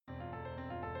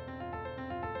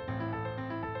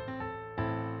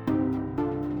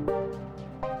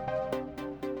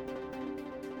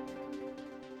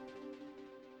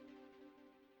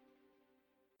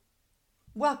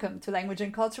Welcome to Language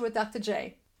and Culture with Dr.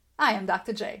 J. I am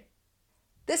Dr. J.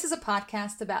 This is a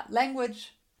podcast about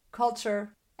language,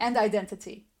 culture, and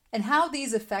identity, and how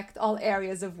these affect all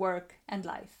areas of work and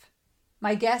life.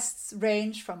 My guests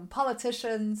range from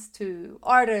politicians to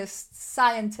artists,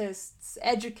 scientists,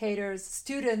 educators,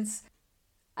 students.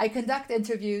 I conduct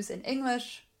interviews in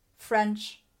English,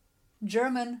 French,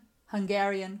 German,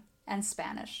 Hungarian, and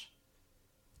Spanish.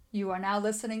 You are now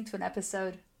listening to an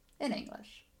episode in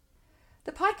English.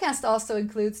 The podcast also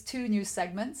includes two new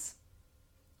segments.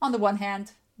 On the one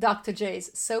hand, Dr.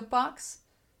 J's Soapbox,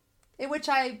 in which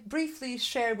I briefly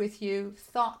share with you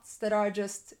thoughts that are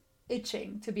just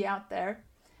itching to be out there.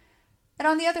 And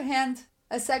on the other hand,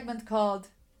 a segment called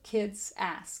Kids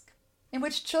Ask, in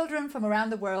which children from around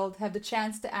the world have the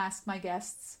chance to ask my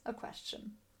guests a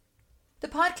question. The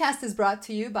podcast is brought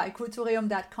to you by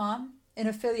Cultureum.com in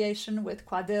affiliation with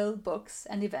Quadil Books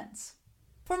and Events.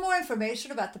 For more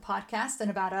information about the podcast and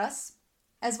about us,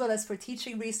 as well as for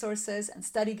teaching resources and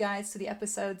study guides to the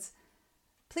episodes,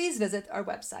 please visit our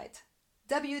website,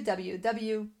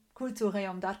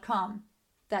 www.cultureum.com.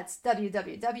 That's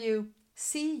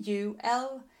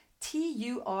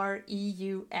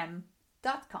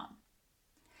www.cultureum.com.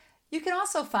 You can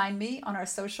also find me on our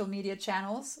social media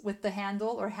channels with the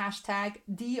handle or hashtag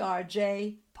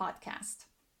DRJPodcast.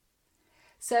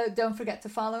 So don't forget to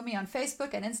follow me on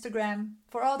Facebook and Instagram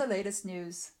for all the latest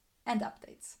news and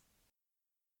updates.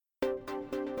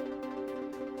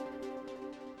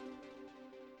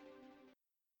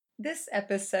 This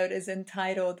episode is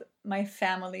entitled My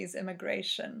Family's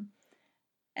Immigration,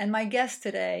 and my guest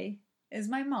today is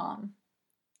my mom.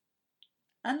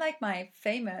 Unlike my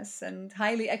famous and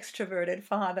highly extroverted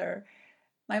father,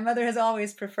 my mother has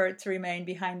always preferred to remain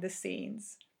behind the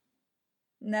scenes.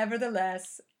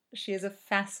 Nevertheless, she is a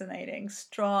fascinating,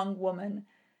 strong woman,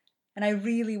 and I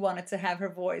really wanted to have her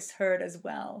voice heard as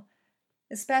well,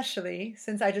 especially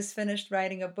since I just finished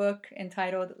writing a book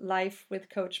entitled Life with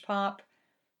Coach Pop,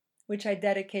 which I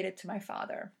dedicated to my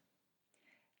father.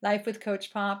 Life with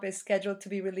Coach Pop is scheduled to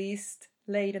be released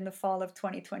late in the fall of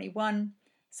 2021,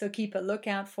 so keep a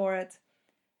lookout for it.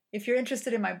 If you're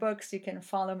interested in my books, you can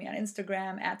follow me on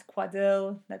Instagram at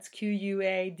Quadil, that's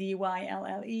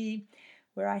Quadylle,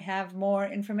 where I have more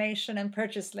information and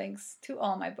purchase links to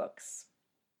all my books.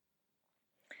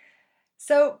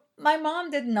 So, my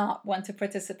mom did not want to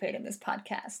participate in this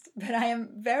podcast, but I am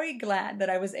very glad that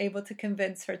I was able to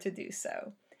convince her to do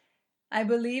so. I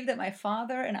believe that my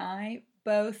father and I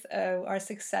both owe our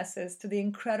successes to the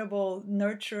incredible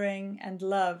nurturing and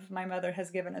love my mother has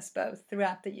given us both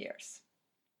throughout the years.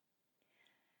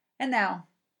 And now,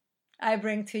 I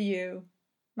bring to you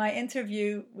my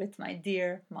interview with my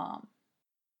dear mom.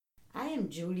 I am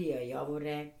Julia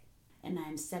Javorek and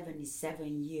I'm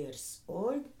 77 years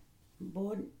old,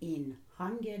 born in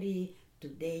Hungary,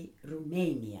 today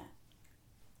Romania.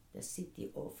 The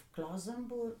city of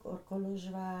Klausenburg or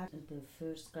Kolozsvár, the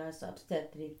first class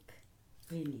obstetric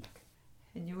clinic.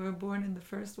 And you were born in the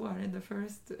first one, in the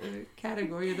first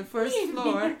category, the first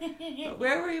floor.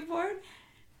 Where were you born?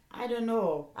 I don't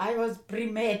know. I was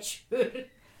premature.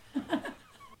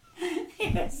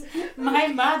 Yes, my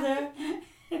mother,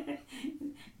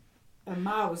 a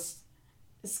mouse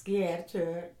scared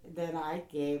her, then I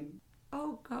came.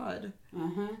 Oh, God.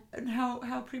 Uh-huh. And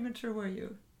how premature were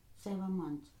you? 7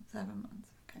 months. 7 months,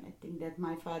 okay. I think that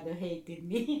my father hated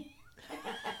me.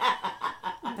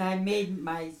 I made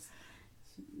my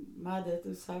mother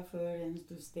to suffer and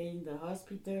to stay in the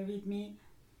hospital with me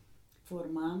for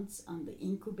months on the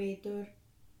incubator.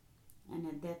 And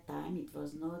at that time it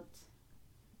was not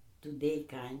today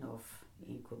kind of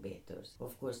incubators.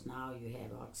 Of course now you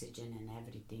have oxygen and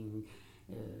everything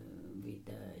with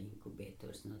the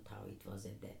incubators, not how it was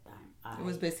at that time. It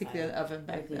was basically an oven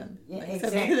back then. Yeah, like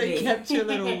exactly. They kept you a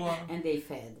little warm. And they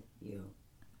fed you.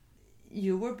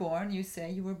 You were born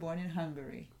in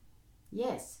Hungary.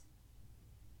 Yes.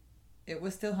 It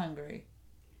was still Hungary.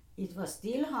 It was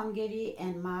still Hungary,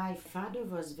 and my father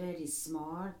was very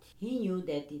smart. He knew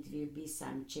that it will be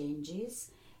some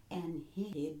changes, and he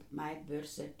hid my birth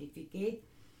certificate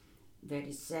where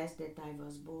it says that I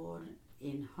was born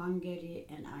in Hungary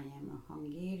and I am a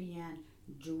Hungarian,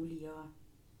 Julia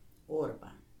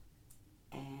Orban.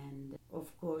 And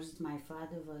of course my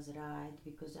father was right,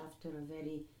 because after a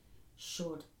very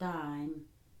short time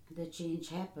the change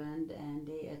happened and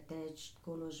they attached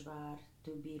Kolozsvár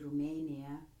to be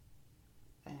Romania,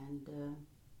 and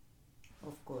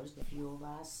of course the few of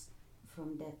us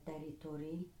from that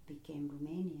territory became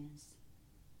Romanians.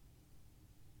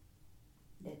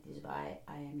 That is why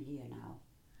I am here now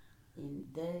in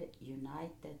the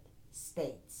United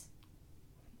States.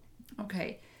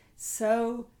 Okay,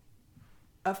 So,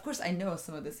 of course, I know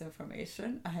some of this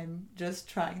information. I'm just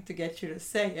trying to get you to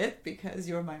say it because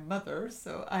you're my mother,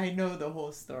 so I know the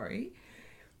whole story.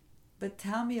 But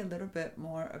tell me a little bit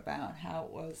more about how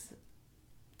it was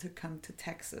to come to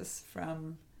Texas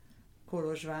from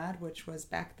Kolozsvár, which was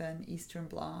back then Eastern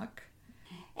Bloc.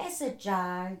 As a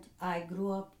child, I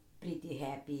grew up pretty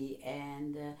happy,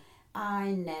 and I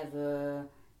never,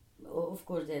 of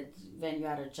course, that when you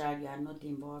are a child, you are not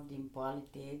involved in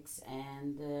politics,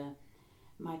 and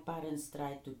my parents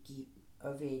tried to keep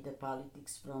away the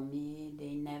politics from me.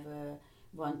 They never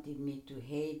wanted me to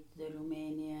hate the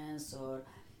Romanians, or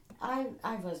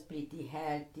I was pretty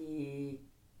healthy,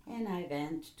 and I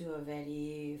went to a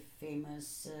very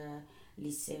famous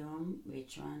lyceum,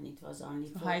 which one? It was only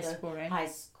for high school, right? High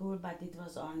school, but it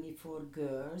was only for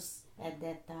girls at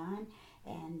that time.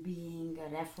 And being a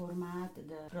Reformat,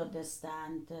 the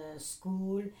Protestant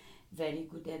school, very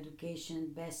good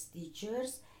education, best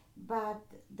teachers. But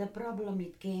the problem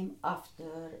it came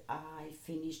after I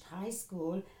finished high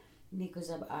school,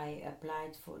 because I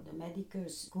applied for the medical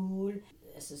school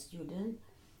as a student,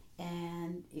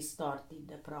 and it started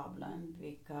the problem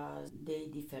because they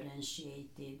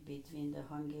differentiated between the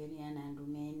Hungarian and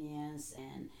Romanians,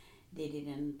 and they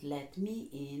didn't let me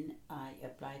in. I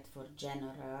applied for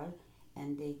general,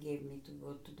 and they gave me to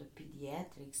go to the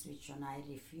pediatrics, which one I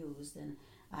refused, and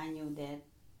I knew that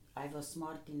I was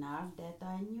smart enough that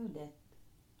I knew that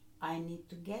I need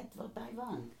to get what I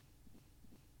want.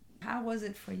 How was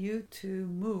it for you to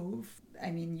move? I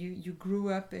mean, you grew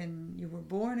up you were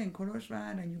born in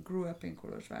Kolozsvár and you grew up in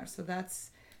Kolozsvár. So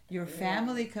that's, your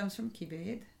family comes from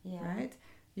Kibéd, right?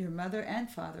 Your mother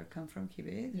and father come from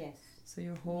Kibéd. Yes. So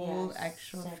your whole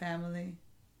actual family.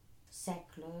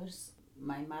 Settlers,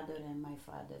 my mother and my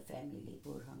father family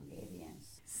were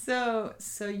Hungarians.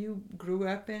 So you grew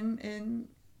up in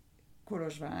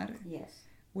Kolozsvár. Yes.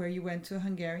 Where you went to a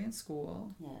Hungarian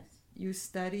school. Yes. You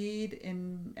studied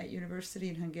at university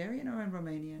in Hungarian or in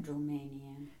Romanian?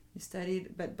 Romanian. You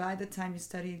studied, but by the time you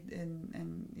studied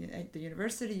at the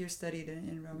university, you studied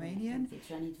in Romanian.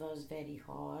 It was very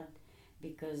hard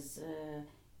because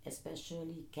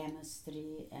especially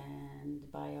chemistry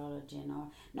and biology and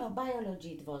all. No,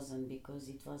 biology it wasn't, because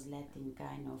it was Latin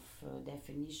kind of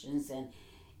definitions, and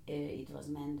it was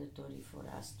mandatory for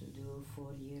us to do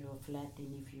 4 years of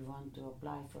Latin if you want to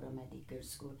apply for a medical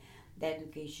school. The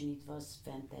education, it was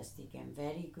fantastic and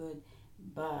very good,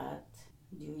 but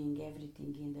doing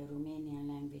everything in the Romanian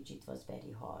language, it was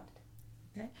very hard.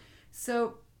 Okay,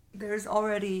 so there's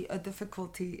already a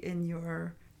difficulty in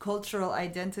your cultural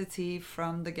identity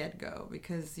from the get-go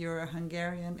because you're a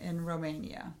Hungarian in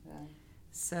Romania. Right.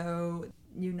 So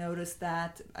you noticed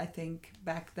that, I think,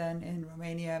 back then in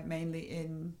Romania, mainly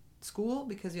in school,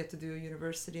 because you had to do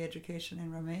university education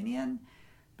in Romanian.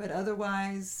 But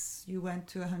otherwise, you went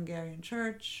to a Hungarian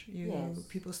church.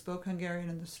 People spoke Hungarian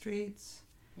in the streets.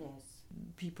 Yes.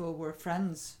 People were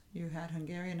friends. You had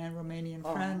Hungarian and Romanian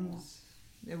friends.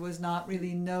 Yeah. It was not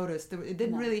really noticed. It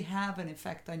didn't really have an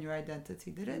effect on your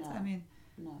identity, did it? No. I mean,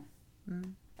 no.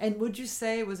 And would you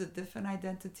say it was a different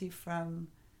identity from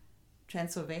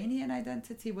Transylvanian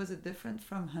identity? Was it different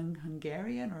from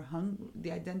Hungarian or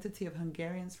the identity of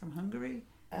Hungarians from Hungary?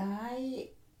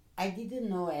 I didn't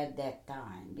know at that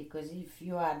time, because if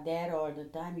you are there all the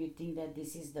time, you think that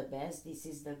this is the best, this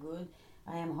is the good,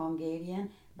 I am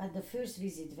Hungarian. But the first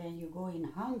visit when you go in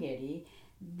Hungary,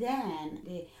 then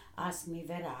they asked me,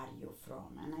 where are you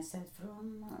from? And I said,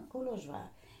 from Kolozsvár.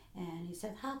 And he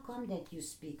said, how come that you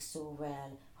speak so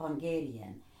well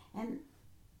Hungarian? And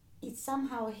it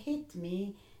somehow hit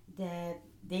me that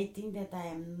they think that I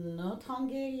am not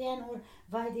Hungarian, or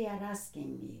why they are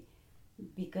asking me.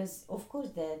 Because of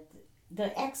course that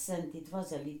the accent, it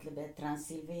was a little bit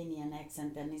Transylvanian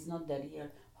accent, and it's not the real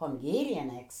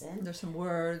Hungarian accent. There's some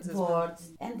words.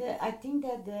 And I think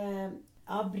that the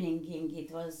upbringing,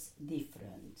 it was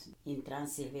different. In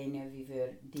Transylvania we were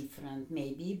different,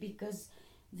 maybe because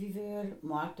we were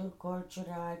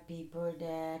multicultural people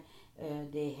there.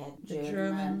 They had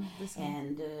German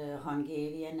and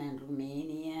Hungarian and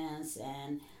Romanians,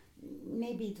 and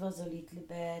maybe it was a little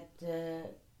bit...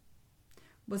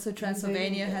 Well, so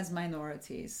Transylvania has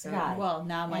minorities. So, right. Well,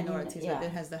 now minorities, but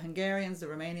it has the Hungarians, the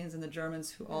Romanians, and the Germans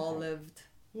who all lived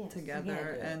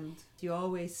together. And you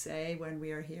always say, when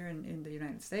we are here in the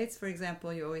United States, for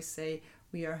example, you always say,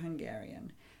 we are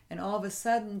Hungarian. And all of a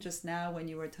sudden, just now when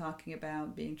you were talking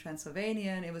about being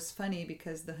Transylvanian, it was funny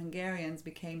because the Hungarians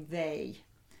became they.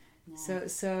 Yeah.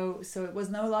 So it was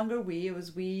no longer we, it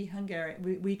was we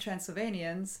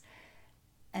Transylvanians,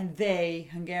 and they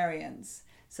Hungarians.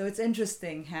 So it's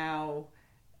interesting how,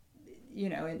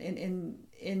 in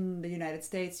in the United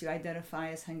States, you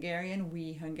identify as Hungarian,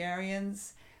 we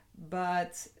Hungarians,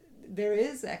 but there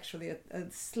is actually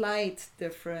a slight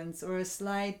difference, or a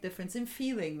slight difference in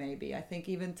feeling, maybe. I think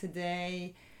even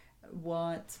today,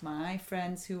 what my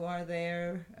friends who are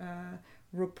there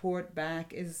report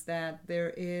back is that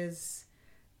there is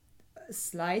a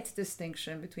slight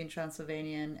distinction between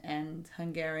Transylvanian and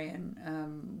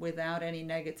Hungarian, without any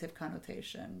negative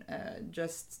connotation.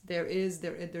 Just there's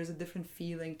a different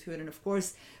feeling to it, and of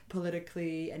course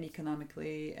politically and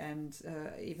economically and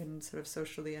even sort of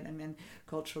socially and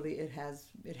culturally, it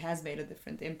has made a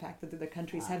different impact. The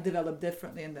countries have developed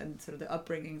differently, and then sort of the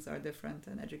upbringings are different,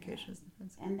 and education is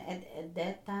different. And at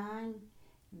that time,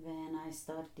 when I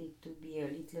started to be a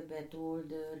little bit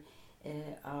older,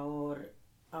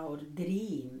 our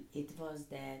dream, it was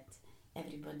that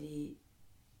everybody,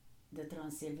 the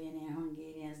Transylvanian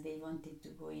Hungarians, they wanted to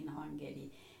go in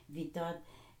Hungary. We thought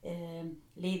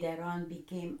later on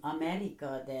became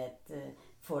America that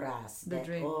for us. The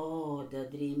dream. Oh, the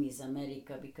dream is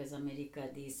America, because America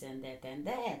this and that and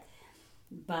that.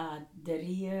 But the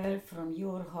real, from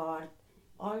your heart,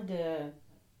 all the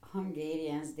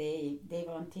Hungarians, they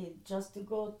wanted just to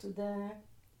go to the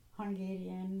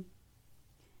Hungarian,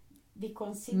 we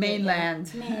consider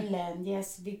mainland. Mainland,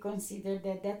 yes, we consider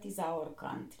that is our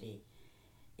country.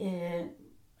 I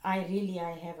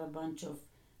have a bunch of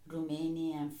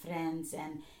Romanian friends,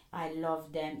 and I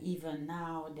love them even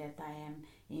now that I am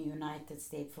in United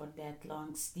States for that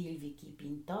long. Still we keep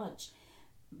in touch.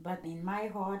 But in my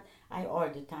heart, all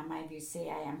the time I will say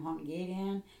I am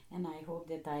Hungarian, and I hope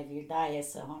that I will die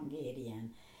as a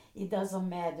Hungarian. It doesn't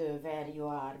matter where you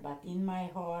are, but in my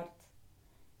heart,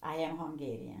 I am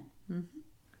Hungarian. Mm-hmm.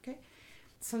 Okay.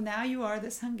 So now you are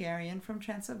this Hungarian from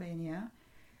Transylvania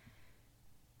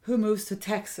who moves to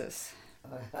Texas.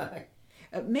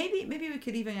 Maybe we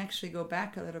could even actually go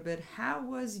back a little bit. How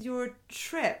was your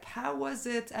trip? How was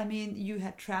it? I mean, you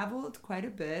had traveled quite a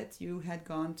bit. You had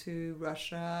gone to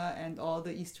Russia and all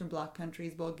the Eastern Bloc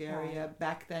countries, Bulgaria,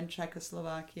 back then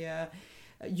Czechoslovakia,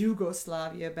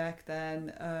 Yugoslavia back then,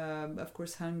 of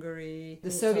course Hungary,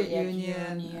 the Soviet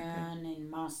Union. Okay. In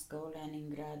Moscow,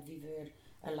 Leningrad, we were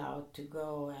allowed to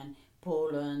go, and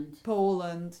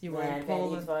Poland, you were in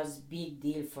Poland. It was big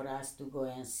deal for us to go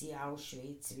and see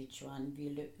Auschwitz, which one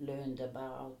we learned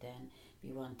about, and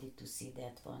we wanted to see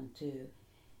that one too.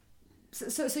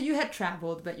 So you had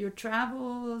traveled, but your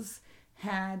travels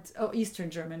had Eastern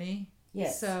Germany.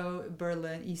 Yes. So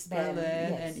Berlin, Berlin,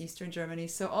 yes. And Eastern Germany.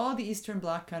 So all the Eastern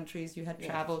Bloc countries you had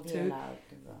traveled to,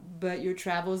 but your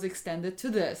travels extended to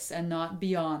this and not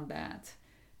beyond that.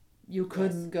 You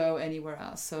couldn't go anywhere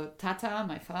else. So Tata,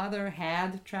 my father,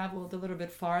 had traveled a little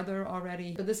bit farther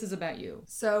already, but this is about you.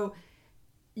 So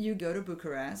you go to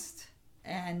Bucharest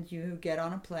and you get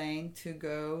on a plane to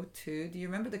go to, do you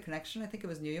remember the connection? I think it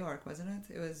was New York, wasn't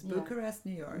it? It was Bucharest,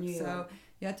 New York. So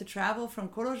you had to travel from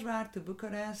Kolozsvár to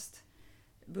Bucharest,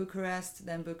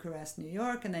 then Bucharest, New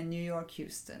York, and then New York,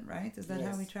 Houston, right? Is that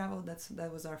how we traveled?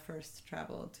 That was our first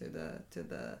travel to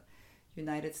the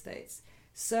United States.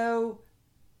 So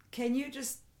can you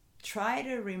just try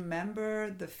to remember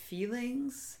the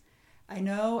feelings?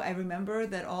 I remember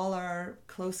that all our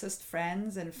closest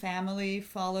friends and family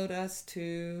followed us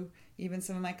to, even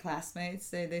some of my classmates,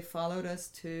 they followed us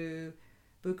to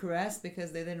Bucharest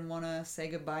because they didn't want to say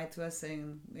goodbye to us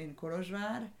in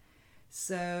Kolozsvár.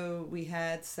 So we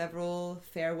had several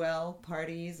farewell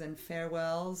parties and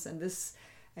farewells, and this,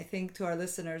 I think, to our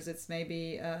listeners, it's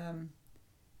maybe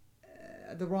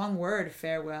the wrong word,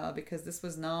 farewell, because this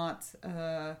was not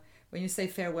when you say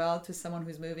farewell to someone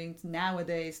who's moving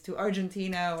nowadays to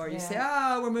Argentina, or you say,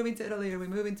 we're moving to Italy, or we're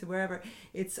moving to wherever,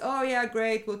 it's,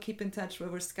 great, we'll keep in touch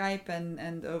over Skype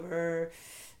and over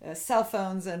cell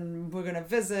phones, and we're going to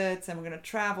visit and we're going to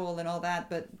travel and all that.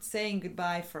 But saying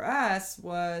goodbye for us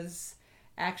was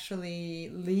actually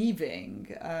leaving.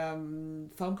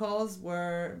 Phone calls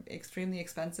were extremely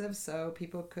expensive, so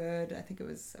people could, it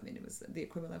was the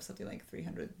equivalent of something like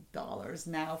 $300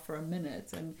 now for a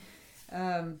minute, and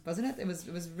wasn't it? It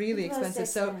was really expensive.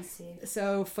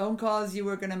 So phone calls, you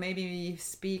were going to maybe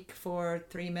speak for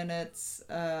 3 minutes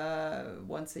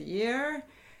once a year.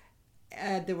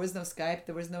 There was no Skype,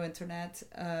 there was no internet.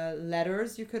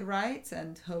 Letters you could write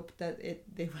and hope that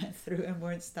they went through and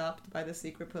weren't stopped by the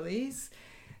secret police.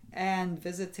 And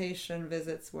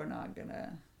visits were not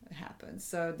gonna happen.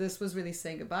 So this was really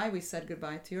saying goodbye. We said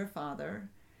goodbye to your father,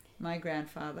 my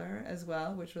grandfather as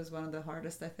well, which was one of the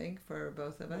hardest, I think, for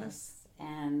both of us.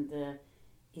 And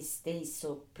it stays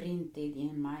so printed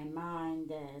in my mind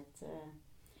that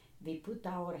we put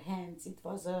our hands, it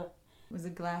was a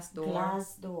glass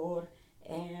door.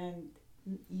 And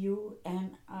you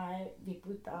and I, we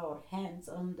put our hands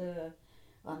on the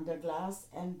glass,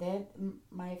 and then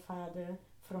my father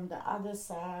from the other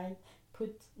side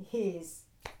put his,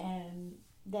 and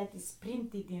that is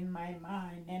printed in my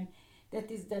mind, and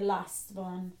that is the last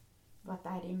one what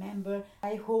I remember.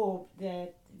 I hope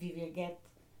that we will get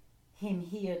him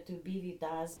here to be with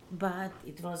us, but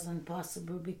it wasn't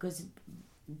possible because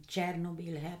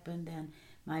Chernobyl happened and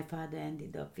my father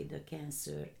ended up with a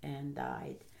cancer and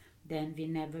died. Then we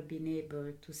never been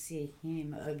able to see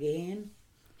him again.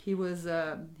 He was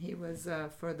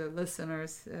for the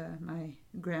listeners, my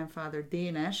grandfather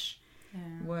Dinesh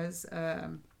was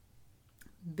a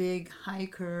big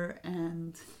hiker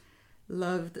and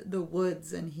loved the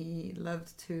woods, and he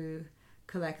loved to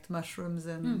collect mushrooms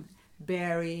and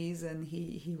berries, and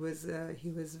he was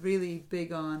really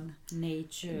big on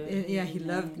nature. He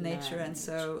loved nature, and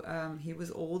so he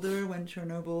was older when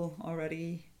Chernobyl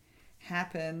already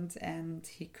happened, and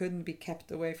he couldn't be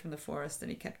kept away from the forest, and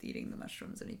he kept eating the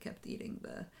mushrooms, and he kept eating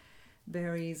the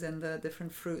berries and the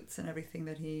different fruits and everything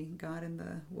that he got in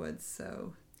the woods.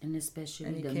 So and especially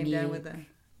and he the came milk. down with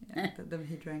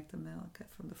he drank the milk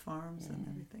from the farms and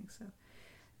everything. So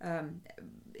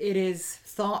it is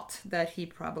thought that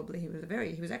he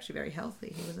was actually very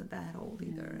healthy. He wasn't that old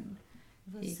either, and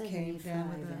he came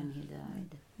down when he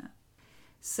died. Yeah.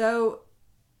 So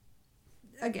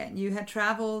again, you had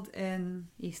traveled in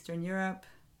Eastern Europe,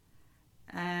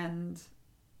 and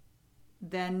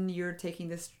then you're taking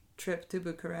this trip to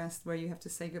Bucharest where you have to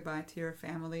say goodbye to your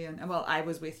family. And well, I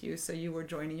was with you, so you were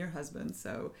joining your husband.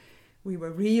 So we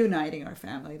were reuniting our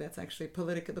family. That's actually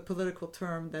the political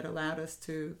term that allowed us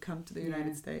to come to the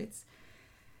United States.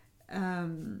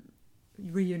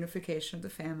 Reunification of the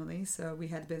family. So we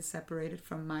had been separated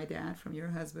from my dad, from your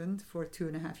husband, for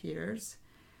 2.5 years.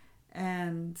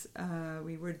 And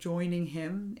we were joining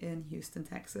him in Houston,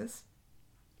 Texas.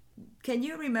 Can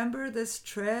you remember this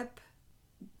trip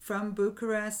from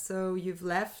Bucharest? So you've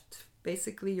left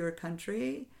basically your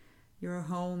country, your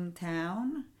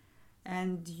hometown,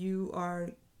 and you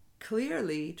are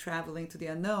clearly traveling to the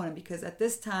unknown. And because at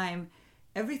this time,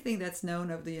 everything that's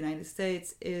known of the United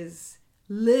States is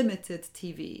limited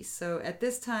TV. So at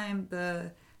this time,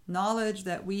 the knowledge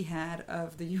that we had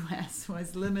of the U.S.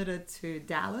 was limited to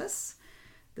Dallas,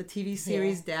 the TV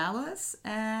series Dallas,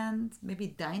 and maybe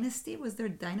Dynasty. Was there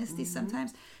Dynasty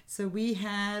sometimes? So we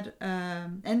had,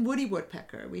 and Woody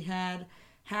Woodpecker. We had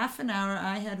half an hour.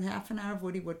 I had half an hour of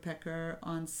Woody Woodpecker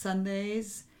on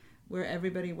Sundays, where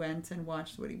everybody went and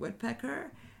watched Woody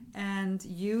Woodpecker. And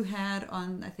you had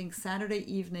on, I think, Saturday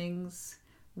evenings,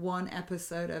 one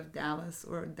episode of Dallas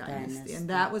or Dynasty. And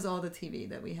that was all the TV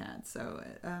that we had. So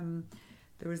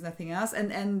there was nothing else.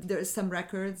 And there's some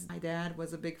records. My dad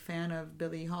was a big fan of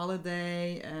Billie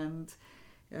Holiday and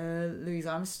Louis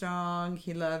Armstrong.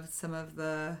 He loved some of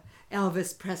the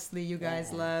Elvis Presley you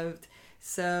guys loved.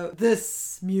 So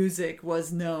this music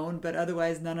was known, but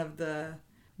otherwise none of the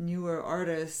newer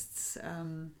artists.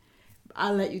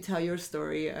 I'll let you tell your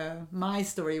story. My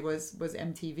story was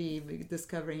MTV,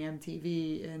 discovering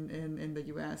MTV in the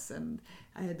US, and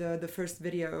I had the first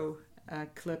video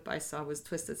clip I saw was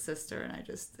Twisted Sister, and I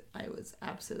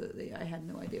had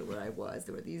no idea where I was.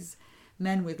 There were these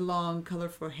men with long,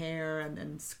 colorful hair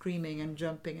and screaming and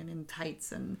jumping and in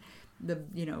tights, and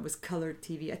it was colored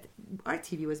TV. Our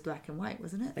TV was black and white,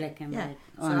 wasn't it? Black and white.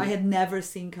 So I had never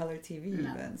seen color TV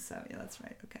even. So yeah, that's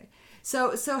right. Okay.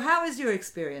 So how is your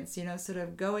experience? Sort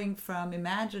of going from,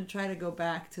 try to go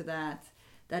back to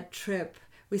that trip.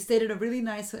 We stayed at a really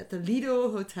nice, at the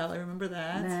Lido Hotel. I remember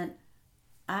that. But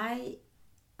I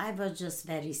was just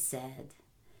very sad.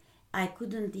 I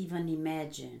couldn't even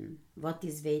imagine what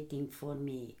is waiting for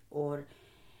me, or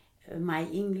my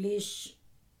English.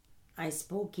 I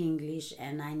spoke English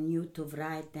and I knew to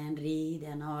write and read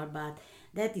and all, but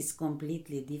that is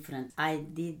completely different. I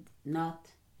did not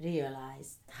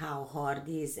realize how hard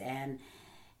it is, and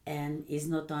it's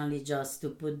not only just to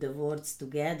put the words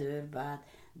together, but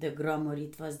the grammar,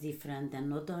 it was different, and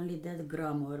not only that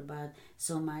grammar, but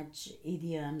so much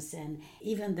idioms, and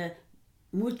even the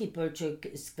multiple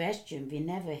choice question we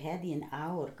never had in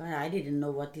our class. I didn't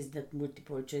know what is that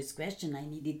multiple choice question. I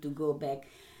needed to go back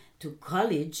to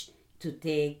college to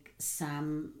take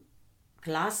some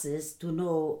classes to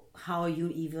know how you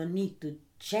even need to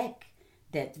check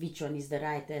that which one is the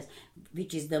right answer,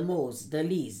 which is the most, the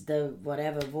least, the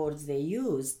whatever words they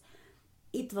used.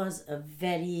 It was a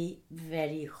very,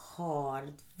 very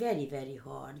hard, very, very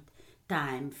hard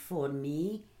time for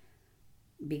me,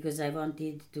 because I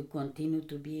wanted to continue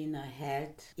to be in a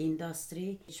health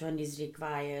industry. Which one is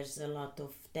requires a lot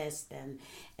of tests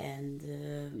and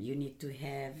you need to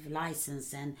have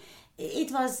license, and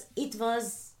it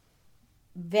was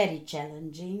very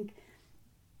challenging,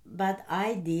 but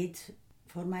I did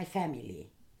for my family.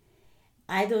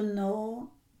 I don't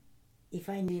know if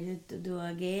I needed to do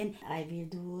again, I will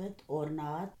do it or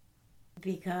not,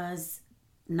 because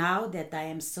now that I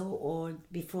am so old,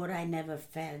 before I never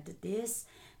felt this,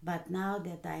 but now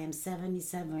that I am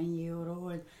 77-year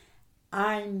old,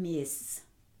 I miss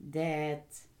that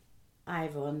I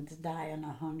won't die on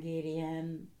a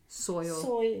Hungarian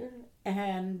soil.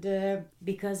 And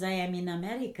because I am in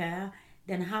America,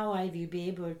 then how I will be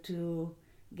able to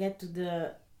get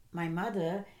to my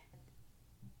mother.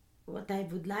 What I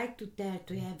would like to tell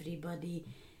to everybody,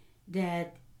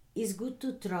 that it's good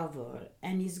to travel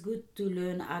and it's good to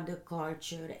learn other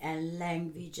culture and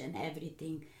language and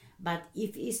everything, but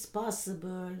if it's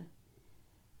possible,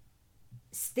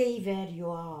 stay where you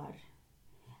are.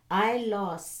 I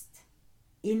lost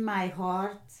in my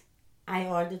heart, I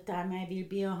all the time I will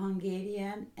be a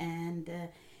Hungarian, and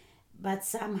but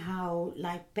somehow,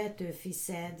 like Petőfi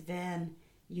said, when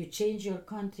you change your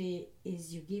country,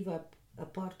 is you give up a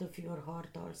part of your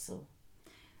heart also.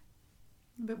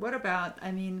 But what about,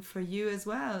 I mean, for you as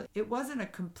well, it wasn't a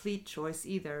complete choice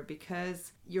either,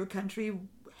 because your country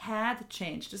had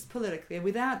changed just politically.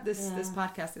 Without this, this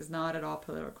podcast is not at all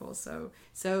political. So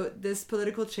this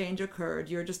political change occurred.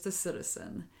 You're just a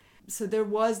citizen. So there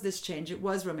was this change. It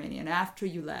was Romanian after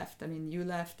you left. I mean, you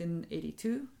left in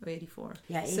 82 or 84?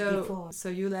 Yeah, 84. So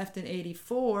you left in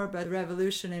 84, but the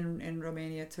revolution in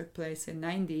Romania took place in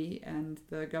 90 and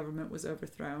the government was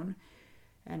overthrown.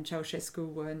 And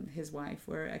Ceausescu and his wife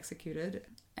were executed.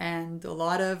 And a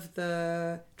lot of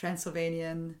the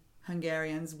Transylvanian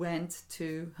Hungarians went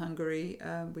to Hungary.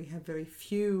 We have very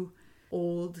few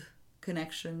old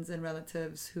connections and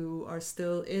relatives who are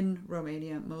still in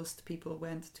Romania. Most people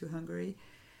went to Hungary.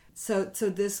 So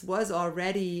this was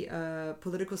already a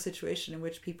political situation in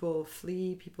which people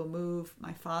flee, people move.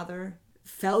 My father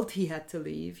felt he had to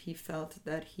leave. He felt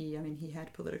that he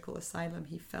had political asylum.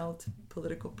 He felt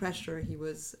political pressure. He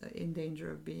was in danger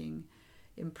of being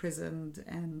imprisoned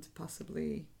and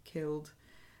possibly killed.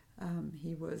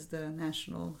 He was the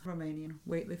national Romanian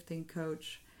weightlifting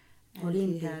coach. And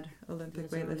he had Olympic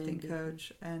weightlifting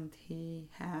coach, and he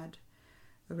had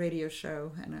a radio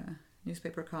show and a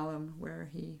newspaper column where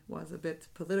he was a bit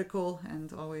political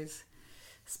and always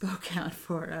spoke out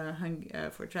for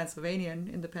Transylvanian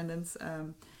independence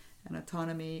and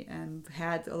autonomy, and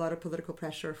had a lot of political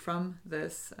pressure from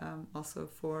this, also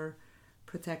for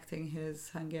protecting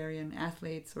his Hungarian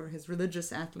athletes or his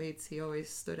religious athletes. He always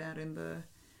stood out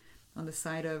on the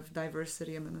side of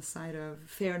diversity and on the side of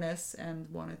fairness, and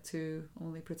wanted to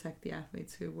only protect the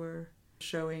athletes who were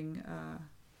showing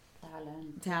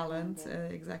talent.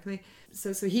 Exactly.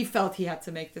 So he felt he had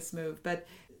to make this move, but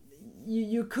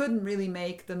you couldn't really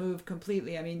make the move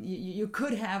completely. I mean, you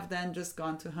could have then just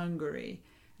gone to Hungary,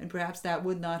 and perhaps that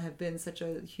would not have been such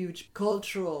a huge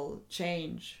cultural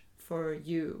change for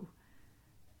you.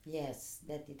 Yes,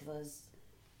 that it was.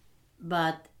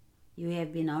 But you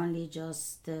have been only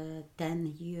just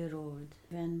 10-year-old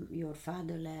when your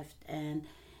father left, and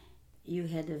you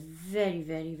had a very,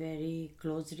 very, very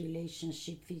close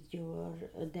relationship with your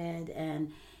dad,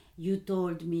 and you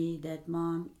told me that,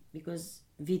 Mom, because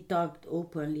we talked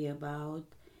openly about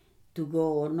to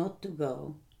go or not to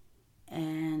go,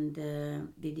 and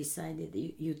we decided,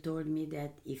 you told me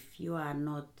that if you are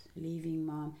not leaving,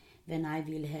 Mom, when I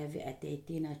will have at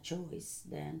 18 a choice,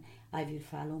 then I will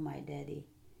follow my daddy.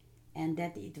 And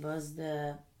that it was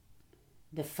the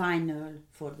final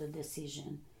for the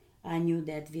decision. I knew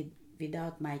that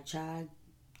without my child,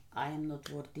 I am not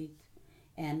worth it,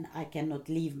 and I cannot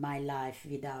live my life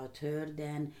without her.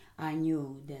 Then I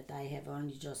knew that I have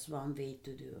only just one way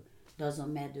to do.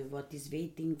 Doesn't matter what is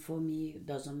waiting for me,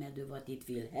 doesn't matter what it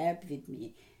will help with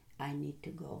me, I need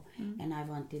to go. And I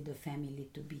wanted the family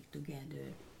to be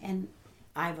together. And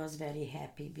I was very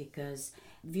happy because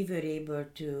we were able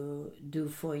to do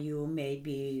for you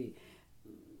maybe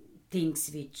things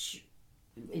which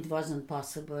it wasn't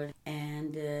possible,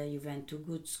 and you went to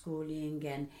good schooling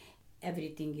and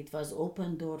everything. It was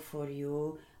open door for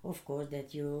you. Of course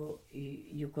that your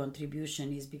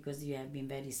contribution is because you have been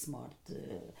very smart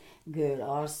girl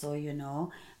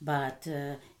also, but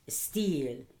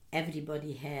still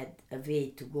everybody had a way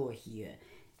to go here.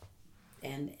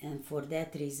 And for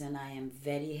that reason I am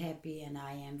very happy, and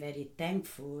I am very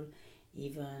thankful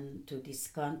even to this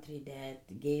country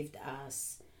that gave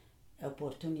us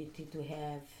opportunity to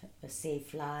have a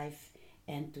safe life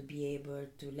and to be able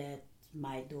to let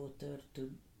my daughter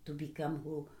to become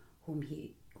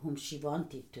whom she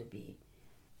wanted to be.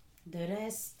 The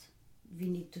rest we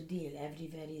need to deal.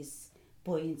 Everywhere is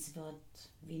points what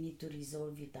we need to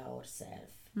resolve with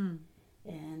ourselves.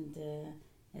 And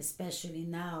especially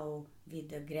now with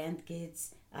the grandkids,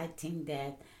 I think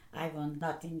that I want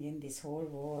nothing in this whole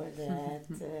world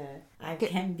that I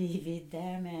can be with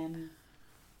them. And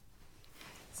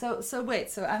so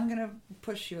wait, so I'm gonna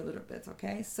push you a little bit,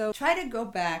 okay? So try to go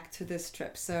back to this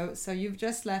trip. So you've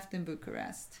just left in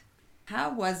Bucharest. How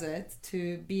was it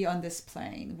to be on this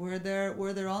plane? Were there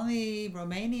only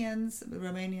Romanians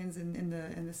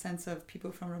in the sense of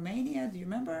people from Romania? Do you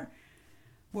remember?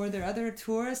 Were there other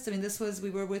tourists? I mean,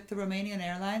 we were with the Romanian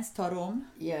Airlines, Tarom.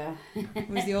 yeah, It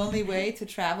was the only way to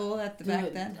travel back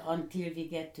then. Until we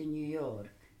get to New York.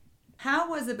 How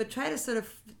was it? But try to sort of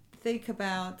think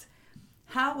about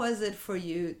how was it for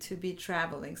you to be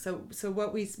traveling. So what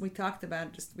we talked about,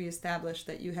 we established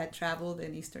that you had traveled in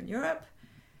Eastern Europe,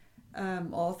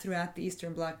 all throughout the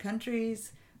Eastern Bloc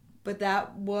countries. But that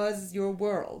was your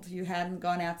world. You hadn't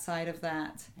gone outside of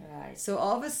that. Right. So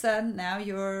all of a sudden now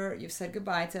you've said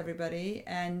goodbye to everybody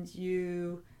and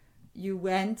you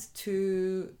went to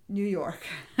New York.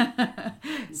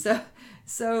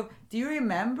 So do you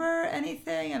remember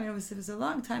anything? I mean, it was a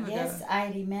long time ago. Yes,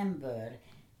 I remember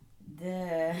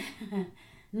the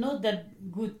not the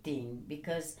good thing,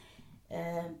 because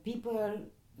people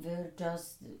were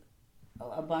just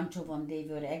a bunch of them, they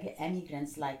were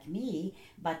immigrants like me,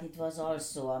 but it was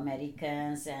also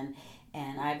Americans, and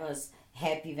I was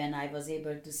happy when I was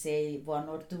able to say one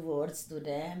or two words to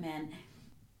them, and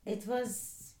it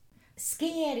was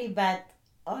scary, but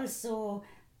also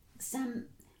some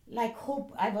like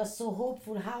hope. I was so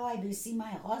hopeful how I will see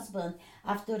my husband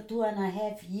after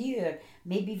 2.5 years.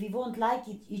 Maybe we won't like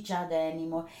each other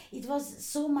anymore. It was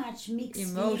so much mixed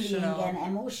feeling and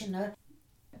emotional.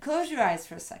 Close your eyes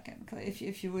for a second.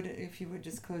 If you would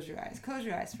just close your eyes. Close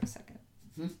your eyes for a second.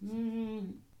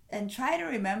 And try to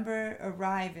remember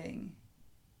arriving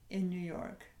in New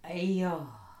York. Yeah,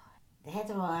 that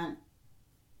one,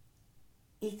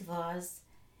 it was,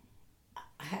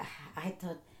 I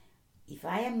thought, if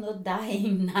I am not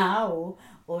dying now,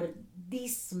 or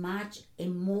this much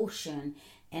emotion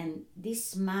and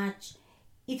this much,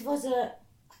 it was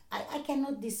I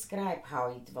cannot describe how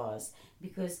it was,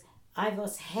 because I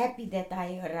was happy that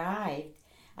I arrived.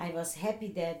 I was happy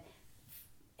that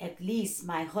at least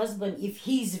my husband, if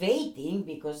he's waiting,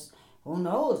 because who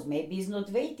knows, maybe he's not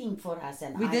waiting for us.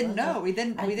 And we didn't know. We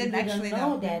didn't actually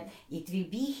know that it will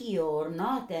be here or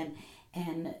not.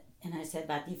 And I said,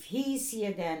 but if he is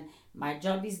here, then my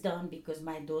job is done, because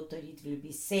my daughter, it will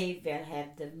be safe. We'll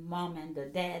have the mom and the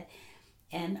dad.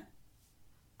 And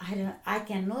I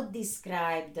cannot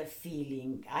describe the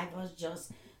feeling. I was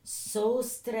just so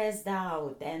stressed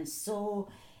out and so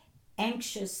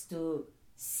anxious to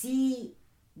see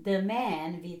the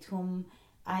man with whom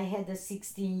I had a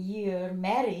 16-year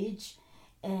marriage,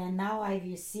 and now I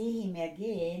will see him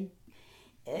again.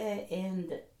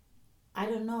 And I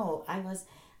don't know,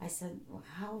 I said,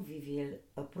 how we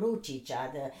will approach each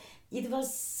other. It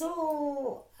was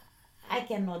so, I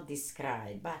cannot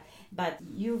describe, but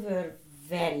you were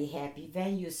very happy.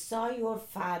 When you saw your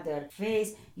father's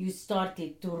face, you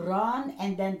started to run,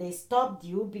 and then they stopped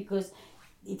you because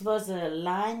it was a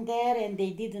line there, and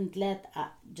they didn't let,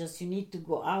 just you need to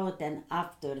go out, and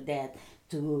after that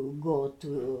to go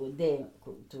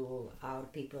to our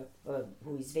people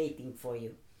who is waiting for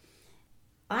you.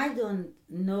 I don't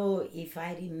know if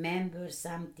I remember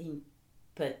something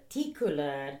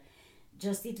particular,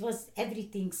 just it was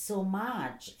everything so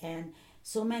much, and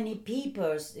so many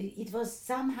people. It was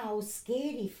somehow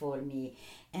scary for me.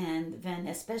 And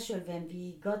especially when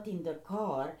we got in the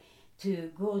car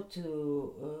to go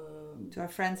to our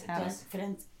friend's house,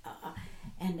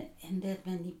 and that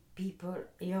many people,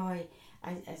 I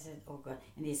said, oh God.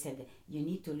 And they said, you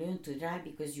need to learn to drive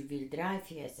because you will drive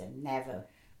here. I said, never.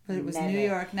 But it was New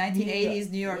York, 1980s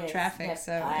New York yes, traffic.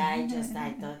 So I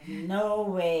thought, no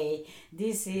way,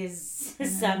 this is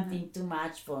something too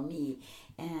much for me.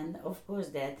 And of course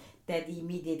that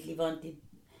immediately wanted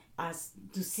us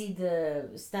to see the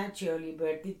Statue of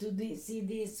Liberty, to see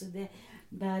this, to that.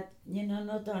 But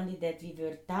not only that we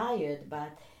were tired,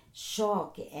 but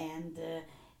shocked and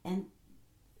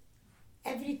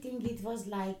everything. It was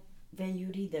like when you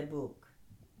read a book.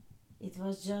 It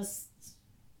was just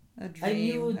a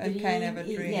dream, a kind of a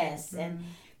dream. Yes,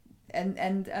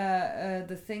 and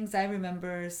the things I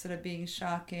remember sort of being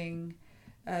shocking.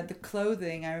 The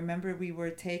clothing, I remember we were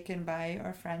taken by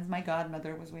our friends. My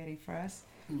godmother was waiting for us,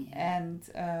 and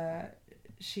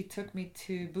she took me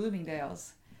to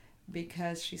Bloomingdale's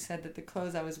because she said that the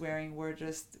clothes I was wearing were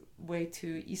just way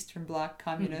too Eastern Bloc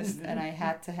communist, and I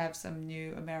had to have some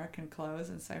new American clothes.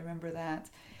 And so I remember that.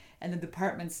 And the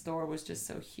department store was just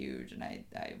so huge, and I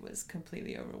was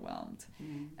completely overwhelmed.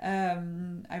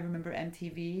 I remember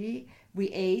MTV. We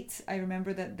ate. I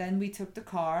remember that then we took a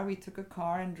car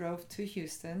and drove to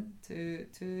Houston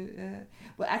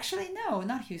well, actually, no,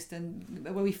 not Houston.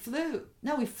 Well, we flew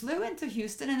into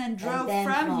Houston and then drove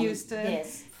from Houston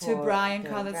to Bryan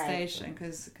College Station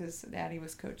because Daddy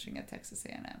was coaching at Texas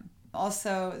A&M.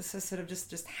 Also, so sort of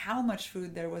just how much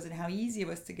food there was and how easy it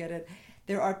was to get it.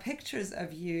 There are pictures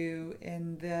of you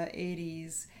in the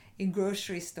 80s in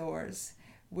grocery stores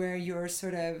where you're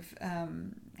sort of,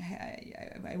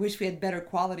 I wish we had better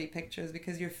quality pictures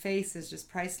because your face is just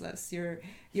priceless.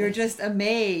 You're just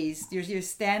amazed. You're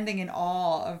standing in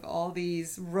awe of all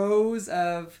these rows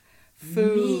of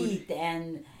food. Meat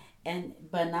and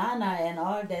banana and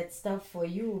all that stuff for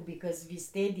you because we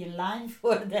stayed in line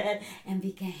for that and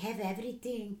we can have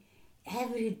everything.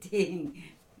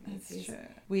 That's true.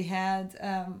 We had,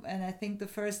 and I think the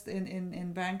first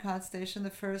in Bryan College Station,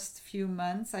 the first few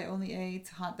months, I only ate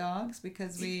hot dogs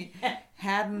because we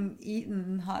hadn't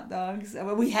eaten hot dogs.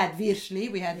 Well, we had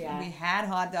Würstli, we had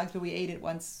hot dogs, but we ate it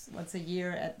once a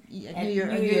year at New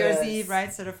Year's Eve,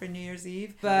 right? Sort of for New Year's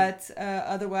Eve. But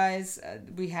otherwise,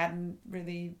 we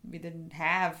didn't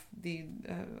have the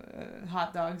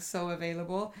hot dogs so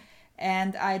available.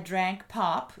 And I drank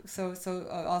pop, so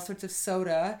all sorts of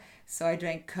soda. So I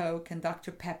drank Coke and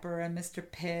Dr. Pepper and Mr.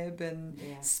 Pibb and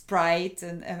Sprite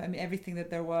and everything that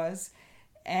there was.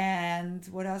 And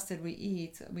what else did we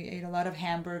eat? We ate a lot of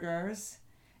hamburgers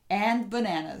and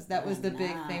bananas. That was the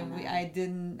big thing.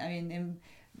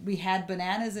 We had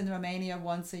bananas in Romania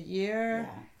once a year.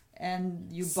 Yeah.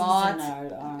 And you bought,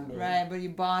 right,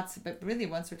 but really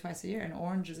once or twice a year, and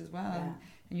oranges as well. Yeah.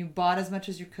 And you bought as much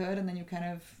as you could, and then you kind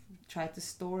of tried to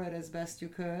store it as best you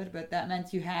could, but that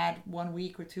meant you had 1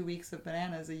 week or 2 weeks of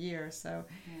bananas a year. So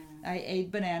I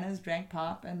ate bananas, drank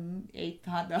pop, and ate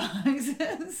hot dogs.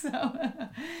 So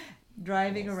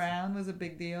driving around was a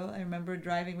big deal. I remember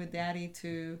driving with Daddy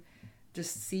to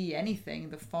just see anything,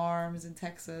 the farms in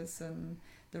Texas and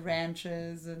the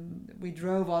ranches, and we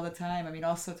drove all the time. I mean,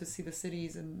 also to see the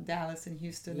cities in Dallas and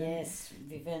Houston. Yes,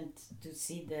 we went to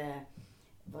see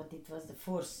Fort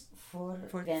Worth.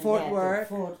 Fort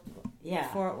Worth. Oh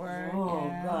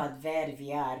God, where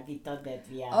we are. We thought that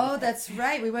we are. Oh, that's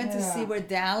right. We went to see where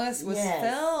Dallas was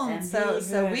filmed.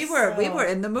 So we were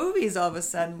in the movies all of a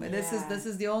sudden. This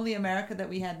is the only America that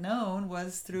we had known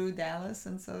was through Dallas,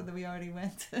 and so we already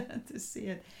went to see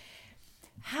it.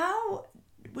 How,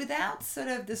 without sort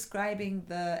of describing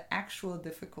the actual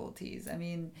difficulties, I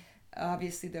mean,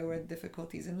 obviously there were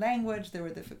difficulties in language, there were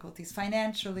difficulties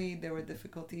financially, there were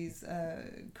difficulties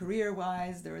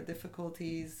career-wise, there were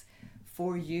difficulties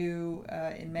for you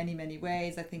in many, many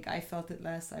ways. I think I felt it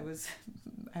less. I was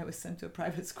sent to a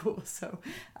private school, so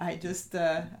I just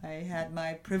I had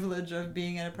my privilege of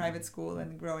being in a private school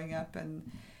and growing up and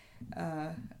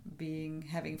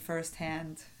having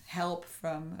firsthand help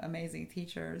from amazing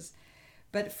teachers.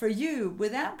 But for you,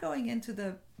 without going into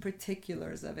the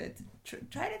particulars of it,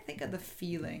 try to think of the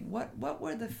feeling. What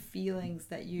were the feelings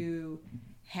that you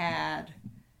had,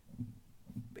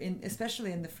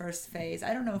 especially in the first phase?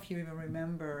 I don't know if you even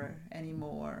remember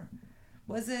anymore.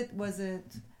 Was it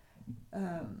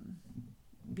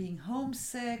being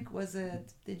homesick?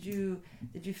 Did you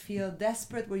feel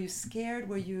desperate? Were you scared?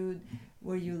 Were you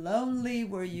lonely?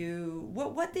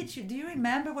 What did you, do you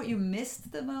remember what you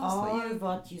missed the most?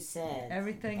 What you said.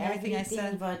 Everything I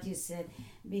said. What you said,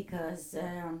 because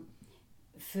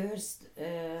first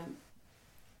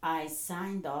I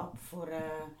signed up for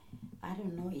I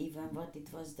don't know even what it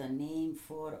was the name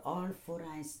for all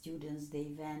foreign students.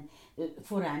 They went,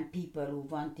 foreign people who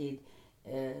wanted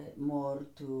more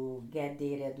to get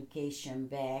their education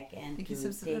back and to take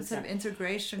some sort of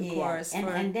integration course.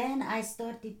 And then I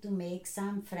started to make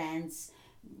some friends.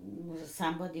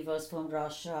 Somebody was from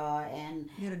Russia, and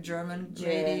you had a German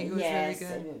lady who was really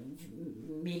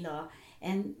good, Mila.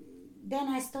 And then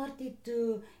I started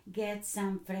to get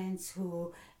some friends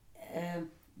who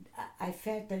I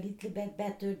felt a little bit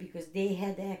better because they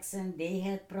had accent, they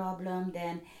had problem.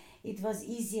 Then it was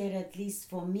easier, at least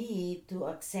for me, to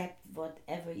accept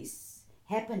whatever is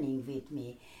happening with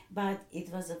me. But it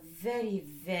was a very,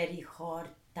 very hard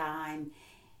time.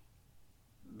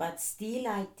 But still,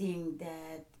 I think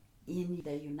that in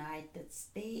the United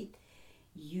States,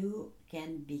 you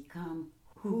can become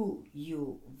who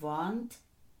you want,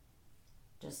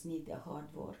 just need the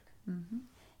hard work. Mm-hmm.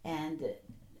 And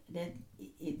that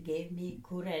it gave me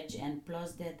courage, and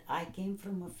plus that I came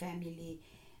from a family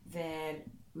where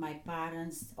my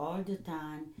parents all the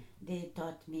time they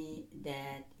taught me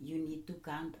that you need to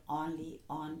count only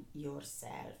on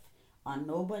yourself, on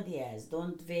nobody else.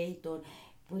 Don't wait or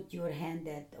put your hand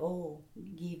that, oh,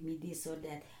 give me this or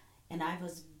that. And I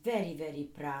was very, very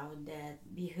proud that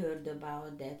we heard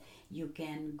about that you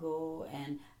can go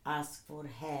and ask for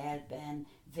help and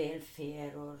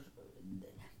welfare, or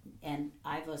and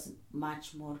I was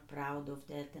much more proud of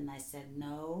that, and I said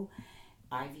no,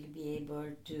 I will be able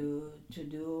to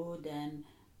do. Then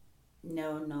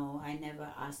no, I never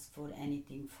asked for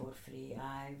anything for free.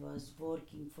 I was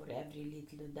working for every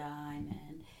little dime,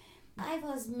 and I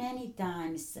was many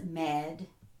times mad,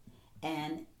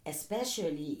 and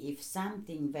especially if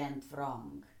something went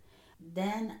wrong,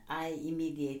 then I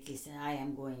immediately said I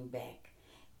am going back.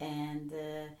 And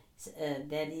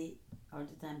Daddy all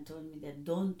the time told me that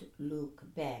don't look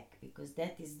back, because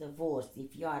that is the worst.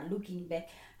 If you are looking back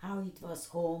how it was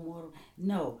home, or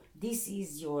no, this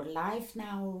is your life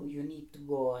now, you need to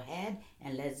go ahead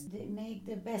and let's make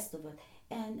the best of it.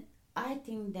 And I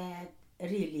think that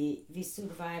really we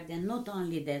survived, and not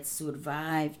only that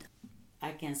survived,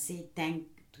 I can say thank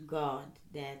to God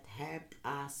that helped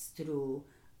us through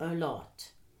a lot.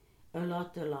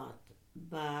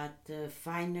 But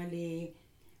finally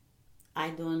I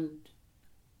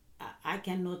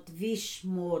cannot wish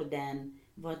more than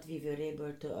what we were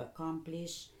able to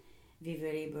accomplish. We were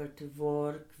able to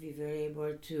work, we were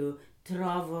able to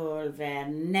travel where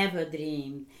never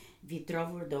dreamed. We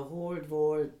traveled the whole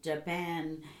world,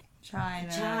 Japan,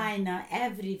 China,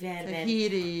 everywhere.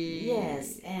 Tahiti.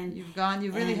 Yes, and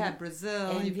you've really had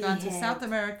Brazil. You've gone to South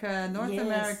America, North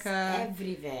America,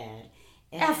 everywhere.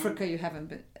 And Africa you haven't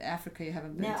been.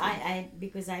 No, to. I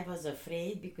because I was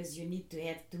afraid, because you need to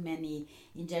have too many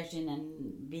injection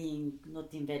and being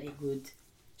not in very good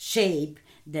shape.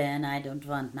 Then I don't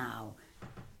want now.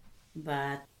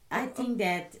 But I think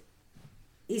that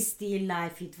still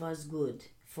life it was good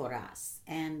for us,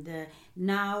 and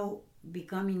now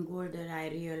becoming older I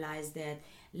realize that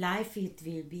life it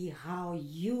will be how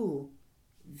you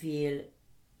will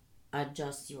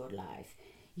adjust your life.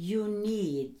 You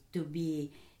need to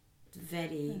be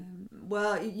very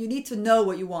well, you need to know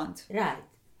what you want, right,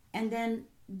 and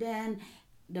then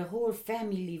the whole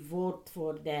family worked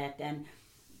for that, and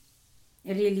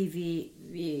really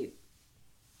we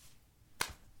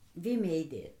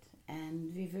made it,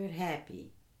 and we were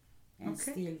happy, and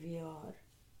okay. Still we are.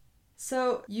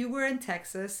 So you were in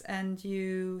Texas and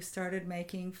you started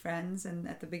making friends, and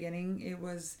at the beginning it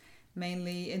was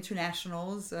mainly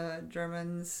internationals,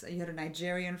 Germans. You had a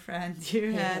Nigerian friend.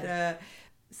 You had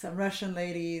some Russian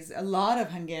ladies, a lot of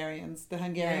Hungarians. The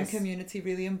Hungarian community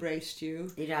really embraced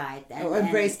you. Right.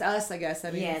 Embraced us, I guess.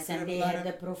 I mean, yes, and they had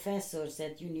the professors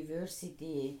at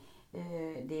university.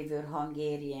 They were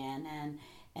Hungarian,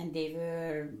 and they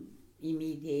were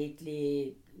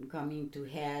immediately coming to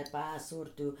help us, or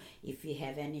to if we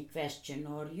have any question,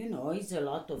 or it's a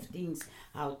lot of things,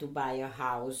 how to buy a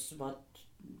house, but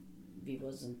we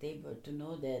wasn't able to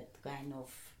know that kind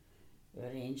of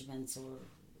arrangements or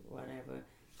whatever.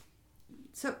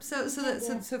 So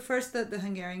first the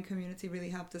Hungarian community really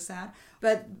helped us out,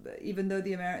 but even though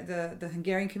the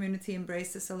Hungarian community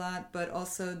embraced us a lot, but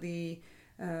also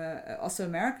also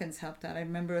Americans helped out. I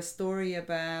remember a story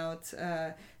about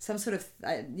some sort of,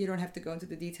 you don't have to go into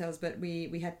the details, but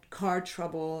we had car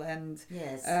trouble, and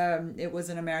yes. It was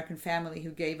an American family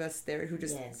who gave us their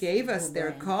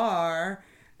car.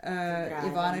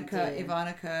 Ivanica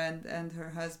and her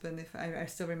husband, if I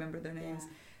still remember their names,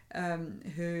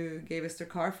 who gave us their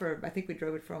car for, I think we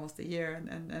drove it for almost a year,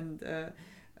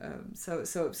 so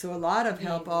a lot of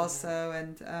help also,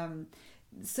 and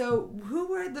so who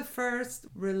were the first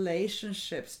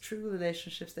true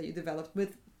relationships that you developed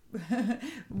with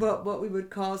what we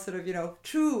would call sort of,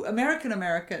 true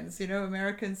Americans,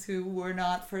 Americans who were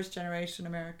not first generation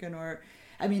American, or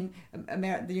I mean,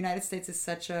 the United States is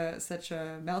such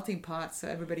a melting pot, so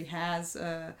everybody has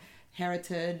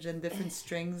heritage and different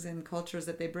strings and cultures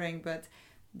that they bring. But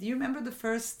do you remember the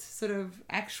first sort of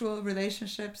actual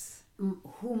relationships?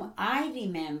 Whom I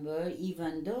remember,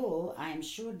 even though I'm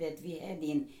sure that we had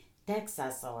in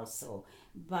Texas also.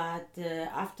 But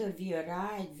after we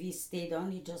arrived, we stayed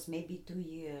only just maybe 2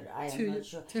 years. I am not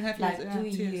sure. 2.5 like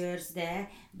years. 2 years there.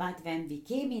 But when we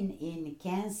came in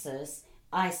Kansas,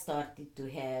 I started to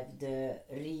have the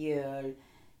real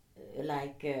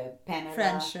Pamela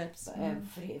friendships.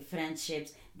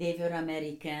 Friendships. They were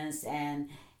Americans, and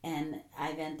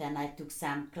I went and I took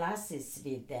some classes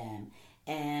with them,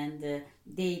 and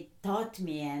they taught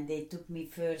me, and they took me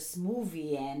first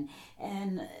movie, and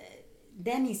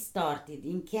then it started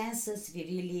in Kansas.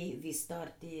 We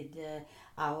started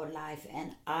our life,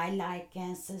 and I like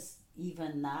Kansas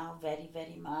even now very,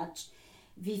 very much.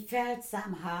 We felt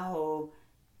somehow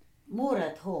more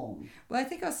at home. Well, I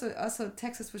think also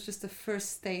Texas was just the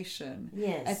first station.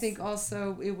 Yes. I think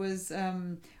also it was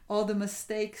all the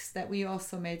mistakes that we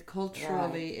also made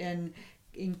culturally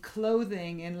in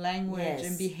clothing, in language,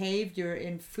 in behavior,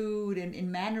 in food,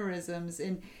 in mannerisms.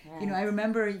 I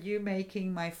remember you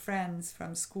making my friends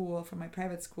from school, from my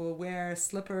private school, wear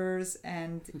slippers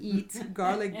and eat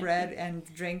garlic bread and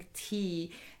drink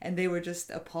tea, and they were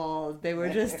just appalled. They were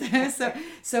just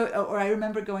so. Or I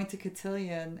remember going to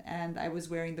Cotillion and I was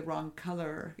wearing the wrong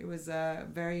color. It was a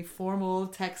very formal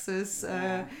Texas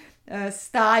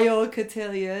style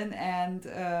Cotillion,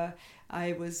 and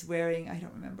I was wearing, I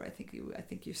don't remember, I think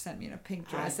you sent me in a pink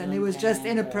dress, and it was just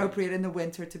inappropriate in the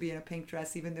winter to be in a pink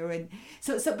dress, even though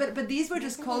but these were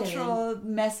just cultural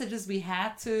messages we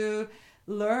had to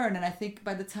learn. And I think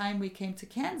by the time we came to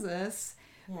Kansas,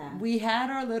 we had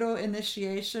our little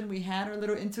initiation, we had our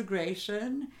little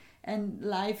integration, and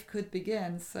life could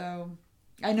begin. So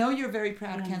I know you're very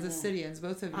proud Kansas Cityans,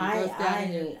 both of you.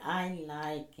 I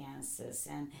like Kansas,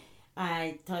 and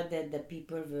I thought that the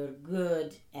people were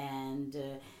good, and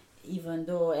even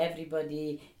though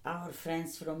everybody, our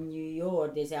friends from New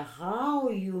York, they say, how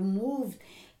you moved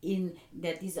in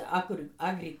that is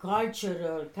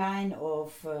agricultural kind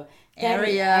of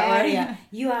area.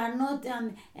 You are not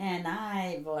and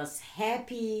I was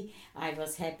happy. I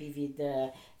was happy with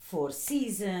the Four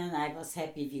Seasons. I was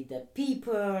happy with the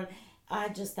people. I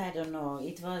don't know.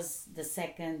 It was the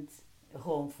second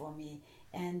home for me.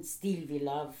 And still we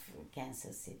love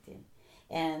Kansas City.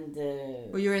 And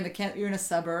well, you're in a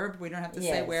suburb. We don't have to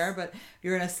say where, but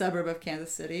you're in a suburb of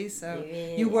Kansas City. So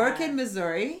you work in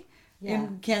Missouri,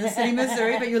 in Kansas City,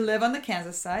 Missouri, but you live on the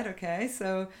Kansas side. Okay,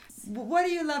 so what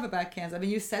do you love about Kansas? I mean,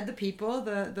 you said the people,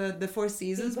 the Four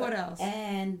Seasons. What else?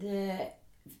 And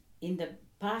in the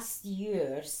past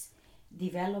years,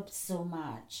 developed so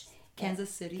much. Kansas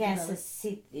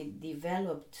City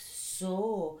developed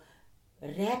so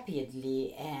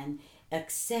rapidly, and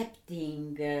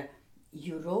accepting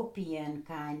European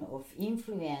kind of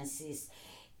influences.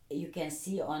 You can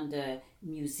see on the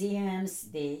museums,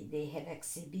 they have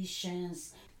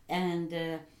exhibitions, and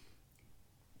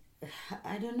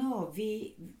I don't know,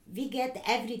 we get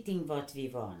everything what we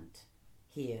want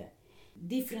here.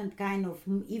 Different kind of,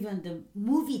 even the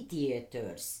movie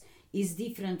theaters is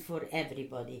different for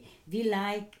everybody. We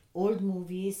like old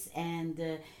movies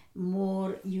and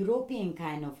more European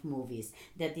kind of movies.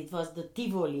 That it was the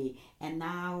Tivoli, and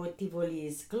now Tivoli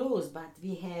is closed, but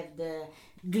we have the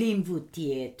Glenwood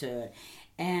Theater,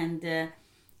 and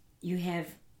you have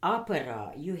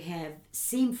opera, you have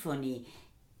symphony,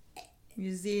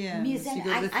 museums. You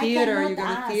go to the theater. You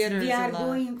go to theaters. We are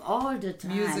going all the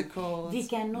time. Musicals.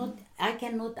 I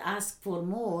cannot ask for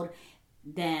more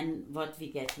than what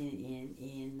we get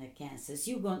in Kansas.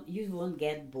 You won't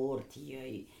get bored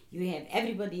here. You have,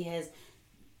 everybody has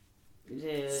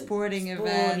sporting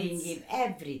events,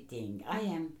 everything.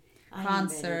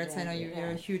 Concerts. I know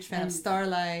you're a huge fan of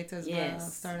Starlight as well.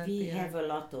 Starlight we Theater. have a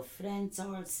lot of friends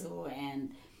also,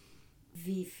 and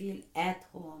we feel at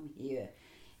home here.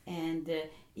 And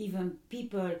even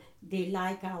people, they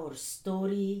like our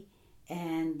story,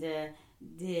 and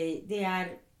they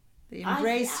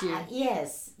embrace you.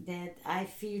 Yes, that I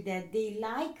feel that they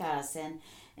like us,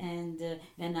 and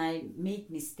when I make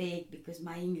mistake, because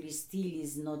my English still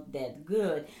is not that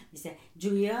good, they say,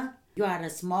 Julia, you are a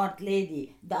smart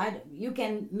lady. That you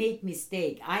can make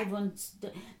mistake. I want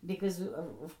because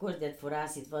of course that for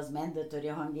us it was mandatory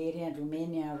Hungarian,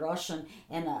 Romanian, Russian,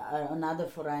 and another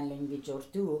foreign language or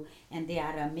two, and they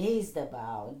are amazed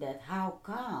about that. How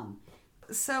come?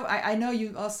 So I know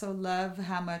you also love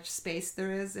how much space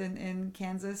there is in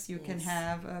Kansas. You can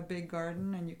have a big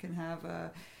garden, and you can have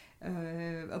a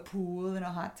pool and a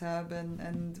hot tub,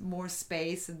 and more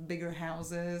space and bigger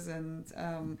houses, and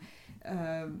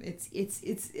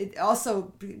it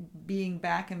also, being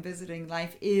back and visiting,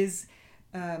 life is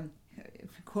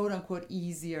quote unquote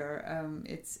easier.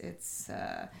 It's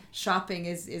shopping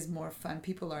is more fun.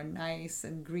 People are nice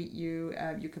and greet you.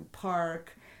 You can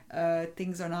park.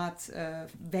 Things are not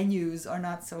venues are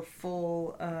not so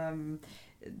full.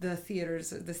 The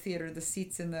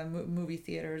seats in the movie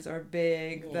theaters are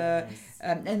big. Yes.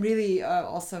 And really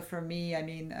also for me, I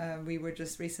mean, we were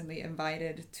just recently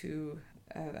invited to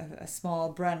a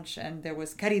small brunch, and there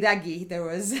was karidagi. There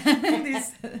was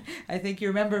these. I think you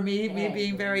remember me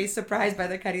being very surprised by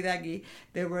the karidagi.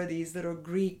 There were these little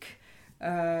Greek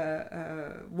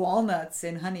walnuts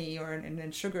in honey or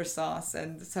in sugar sauce,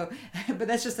 and so. But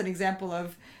that's just an example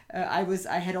of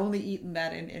I had only eaten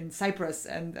that in Cyprus,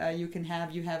 and you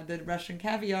have the Russian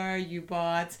caviar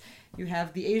you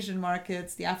have the Asian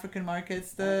markets, the African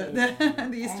markets,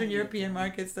 the Eastern European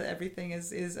markets. That everything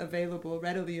is available,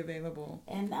 readily available.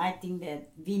 And I think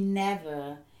that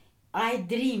I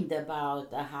dreamed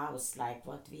about a house like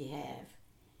what we have,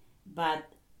 but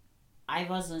I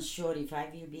wasn't sure if I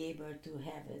will be able to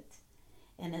have it.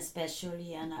 And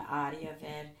especially in an area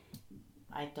where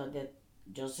I thought that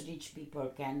just rich people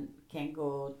can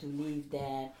go to live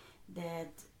there,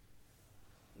 that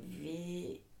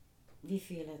we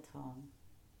feel at home.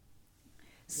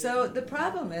 So the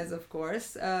problem is, of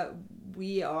course,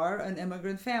 we are an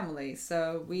immigrant family.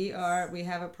 So we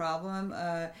have a problem.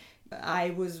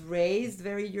 I was raised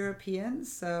very European,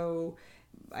 so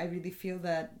I really feel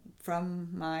that from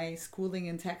my schooling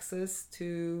in Texas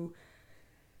to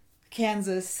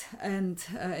Kansas and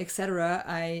etc.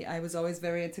 I was always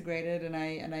very integrated, and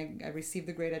I received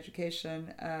a great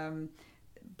education.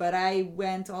 But I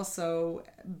went also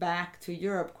back to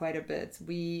Europe quite a bit.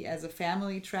 We, as a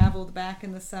family, traveled back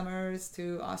in the summers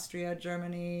to Austria,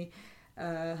 Germany,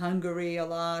 Hungary a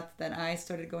lot. Then I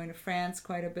started going to France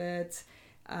quite a bit.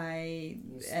 I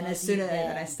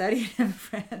studied in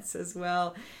France as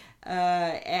well.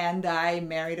 And I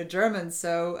married a German,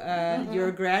 so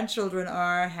your grandchildren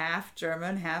are half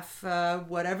German, half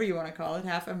whatever you want to call it,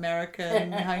 half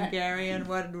American, Hungarian,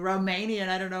 Romanian,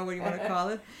 I don't know what you want to call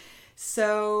it.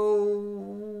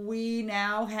 So we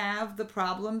now have the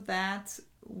problem that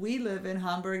we live in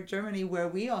Hamburg, Germany, where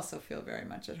we also feel very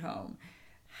much at home.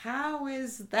 How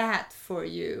is that for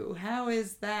you? How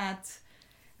is that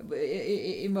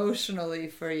emotionally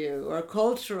for you or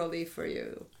culturally for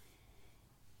you?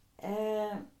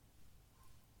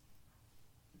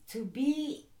 To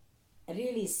be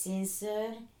really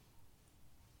sincere,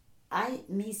 I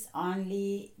miss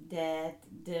only that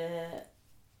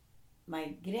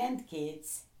my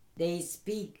grandkids, they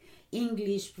speak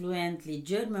English fluently,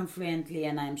 German fluently,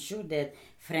 and I'm sure that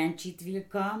French it will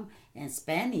come, and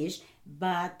Spanish,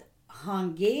 but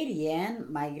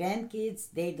Hungarian, my grandkids,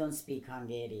 they don't speak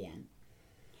Hungarian.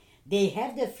 They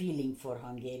have the feeling for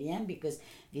Hungarian because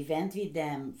we went with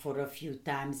them for a few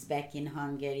times back in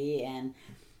Hungary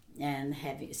and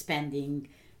spending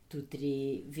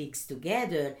 2-3 weeks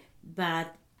together.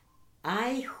 But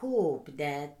I hope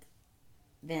that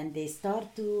when they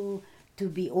start to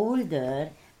be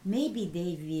older, maybe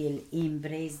they will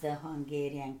embrace the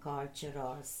Hungarian culture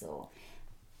also,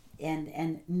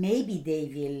 and maybe they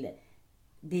will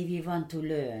want to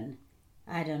learn.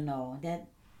 I don't know, that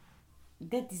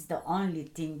is the only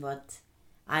thing what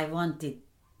I wanted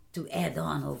to add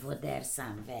on over there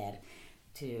somewhere.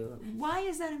 Why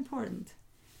is that important?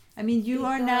 I mean, you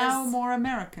are now more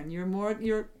American.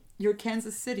 You're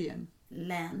Kansas Cityan.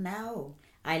 No,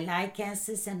 I like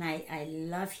Kansas and I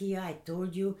love here. I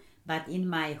told you, but in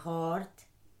my heart,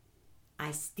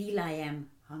 I am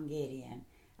Hungarian.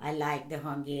 I like the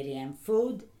Hungarian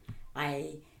food.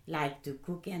 I like to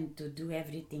cook and to do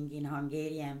everything in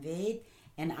Hungarian way.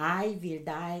 And I will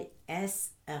die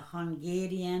as a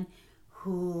Hungarian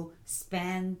who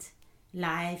spent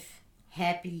life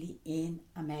happily in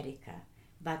America.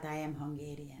 But I am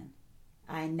Hungarian.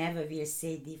 I never will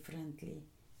say differently.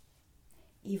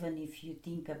 Even if you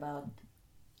think about,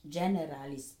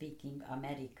 generally speaking,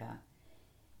 America,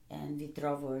 and we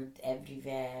traveled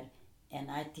everywhere,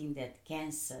 and I think that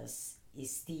Kansas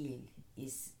is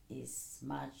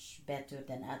much better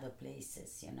than other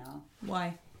places, you know.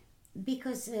 Why?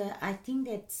 Because I think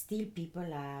that still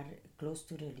people are close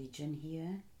to religion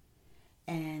here,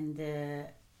 and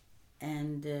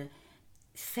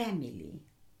family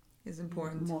is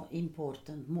important.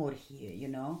 More here, you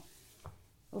know.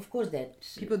 Of course, that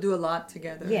people do a lot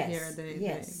together here.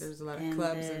 Yes. There's a lot of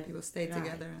clubs and people stay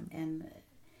together. And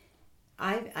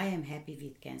I am happy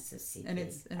with Kansas City. And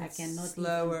it's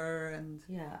slower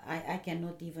I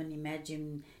cannot even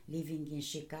imagine living in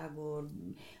Chicago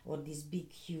or these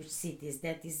big huge cities.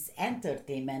 That is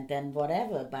entertainment and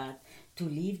whatever, but to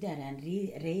live there and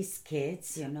raise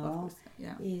kids, you know,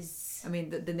 is. I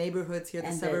mean, the neighborhoods here,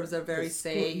 the suburbs are very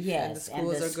safe. Yes, and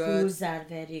the schools and are good. Schools are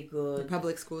very good. The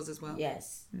public schools as well.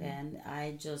 Yes, and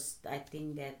I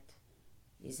think that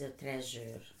is a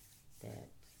treasure, that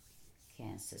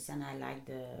Kansas, and I like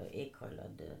the color,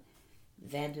 the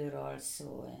weather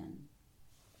also, and.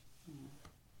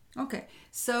 Okay,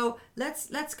 so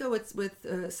let's go with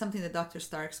something that Dr.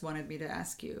 Starks wanted me to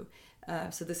ask you.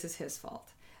 So this is his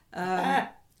fault.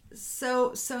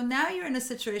 So now you're in a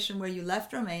situation where you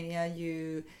left Romania,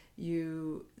 you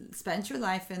you spent your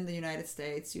life in the United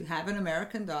States. You have an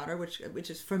American daughter, which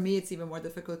is, for me, it's even more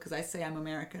difficult because I say I'm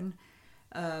American.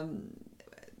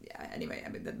 Anyway, I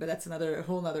mean, but that's a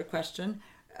whole other question.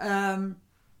 And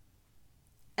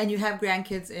you have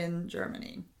grandkids in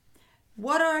Germany.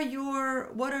 What are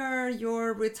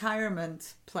your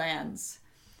retirement plans?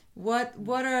 What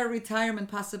are retirement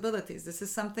possibilities? This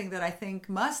is something that I think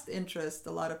must interest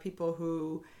a lot of people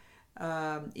who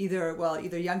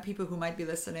either young people who might be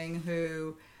listening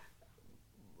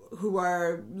who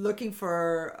are looking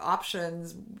for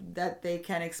options that they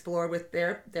can explore with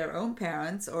their own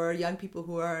parents, or young people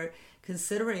who are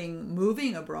considering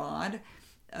moving abroad,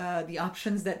 the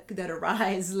options that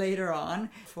arise later on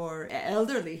for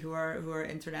elderly who are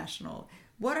international.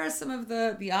 What are some of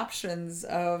the options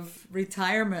of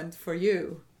retirement for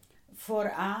you?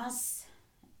 For us,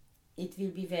 it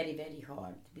will be very, very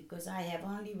hard because I have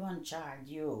only one child,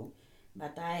 you,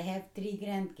 but I have 3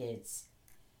 grandkids.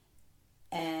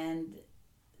 And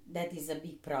that is a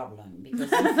big problem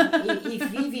because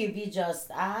if we will be just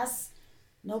us,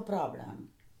 no problem.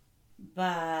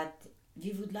 But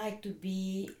we would like to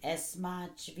be as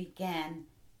much we can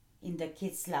in the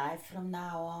kids' life from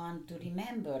now on, to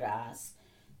remember us,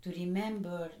 to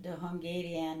remember the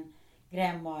Hungarian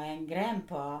grandma and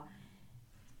grandpa.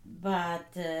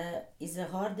 But it's a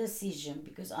hard decision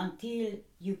because until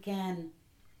you can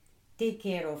take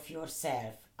care of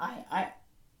yourself, I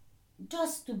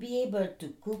just to be able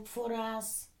to cook for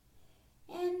us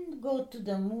and go to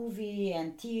the movie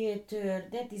and theater,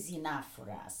 that is enough for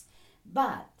us.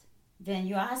 But when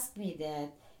you ask me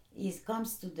that it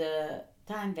comes to the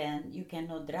time when you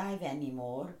cannot drive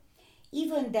anymore,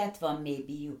 even that one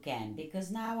maybe you can, because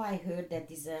now I heard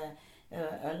that is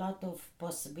a lot of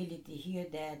possibility here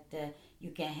that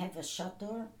you can have a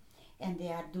shuttle, and they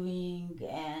are doing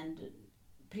and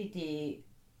pretty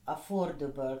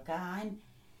affordable kind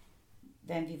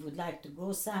when we would like to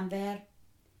go somewhere.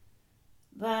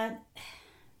 But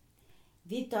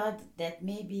we thought that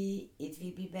maybe it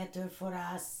will be better for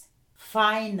us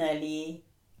finally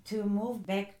to move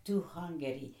back to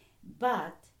Hungary.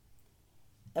 But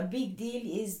a big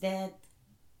deal is that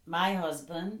my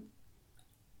husband,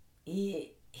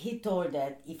 he told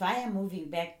that if I am moving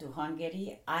back to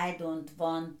Hungary, I don't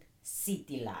want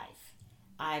city life.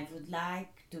 I would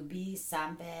like to be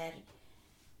somewhere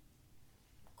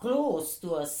close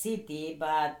to a city,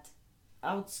 but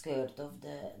outskirt of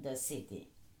the city.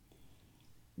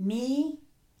 Me,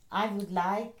 I would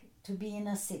like to be in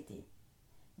a city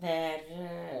where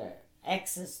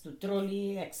access to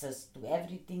trolley, access to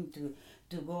everything to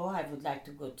go. I would like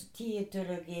to go to theater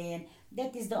again.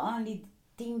 That is the only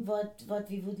thing what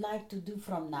we would like to do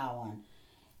from now on.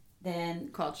 Then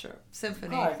culture,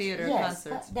 symphony, theater, yes,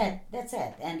 concerts. That's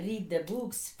it. And read the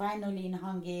books finally in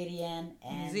Hungarian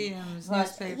and museums,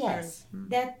 newspapers. Yes,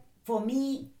 that for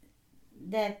me,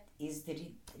 that is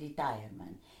the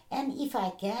retirement. And if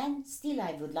I can, still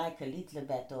I would like a little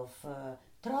bit of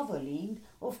traveling.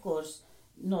 Of course,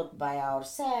 not by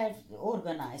ourselves.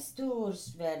 Organized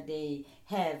tours where they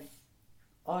have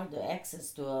all the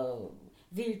access to a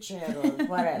wheelchair or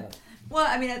whatever. Well,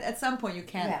 I mean, at some point you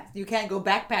can't go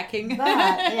backpacking.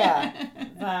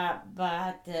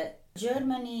 But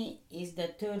Germany is the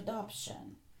third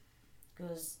option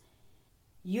because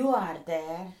you are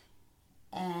there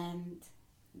and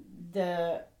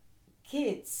the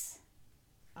kids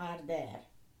are there,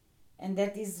 and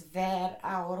that is where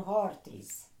our heart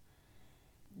is.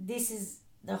 This is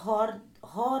the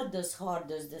hardest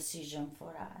decision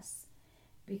for us,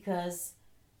 because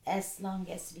as long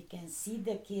as we can see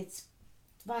the kids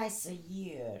twice a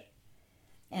year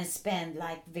and spend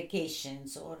like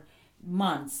vacations or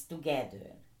months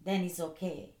together, then it's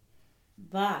okay.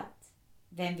 But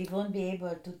when we won't be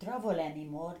able to travel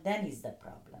anymore, then is the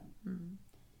problem. Mm-hmm.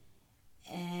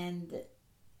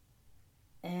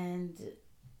 And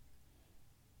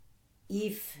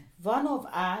if one of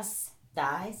us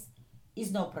dies,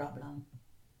 is no problem,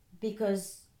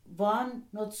 because one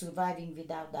not surviving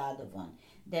without the other one,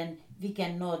 then we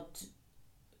cannot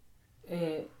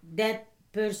that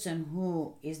person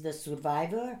who is the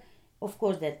survivor, of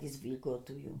course that is will go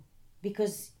to you,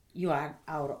 because you are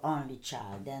our only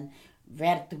child, and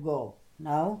where to go,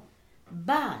 no?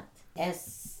 But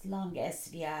as long as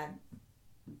we are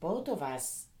both of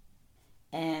us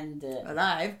and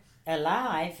alive,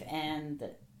 and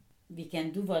we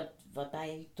can do what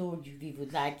I told you we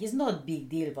would like. It's not big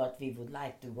deal what we would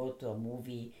like to go to a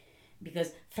movie,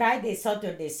 because Friday,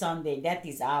 Saturday, Sunday, that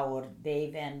is our day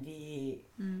when we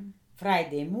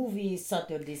Friday movie,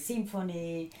 Saturday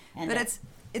symphony. And but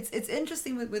it's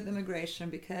interesting with immigration,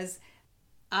 because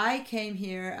I came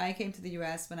to the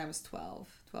US when I was 12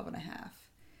 and a half.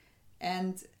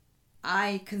 And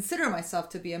I consider myself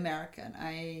to be American.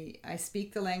 I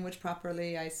speak the language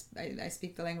properly. I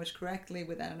speak the language correctly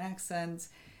without an accent.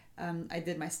 I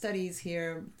did my studies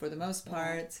here for the most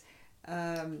part.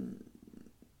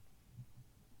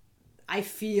 I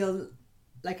feel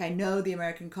like I know the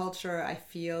American culture. I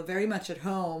feel very much at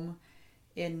home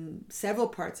in several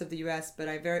parts of the U.S., but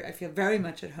I feel very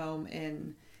much at home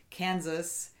in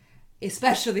Kansas,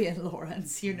 especially in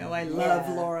Lawrence. You know, I love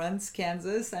Lawrence,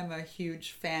 Kansas. I'm a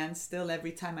huge fan still.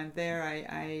 Every time I'm there,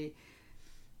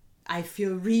 I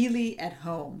feel really at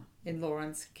home in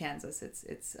Lawrence, Kansas.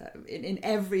 It's in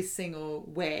every single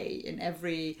way, in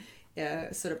every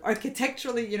sort of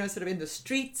architecturally, you know, sort of in the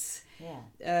streets.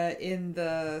 In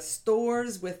the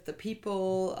stores with the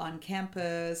people on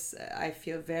campus, I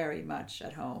feel very much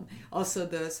at home. Also,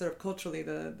 the sort of culturally,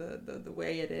 the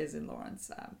way it is in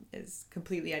Lawrence is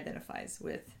completely identifies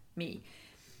with me.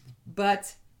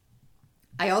 But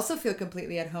I also feel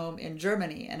completely at home in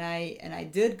Germany, and I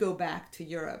did go back to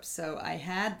Europe. So I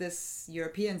had this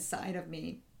European side of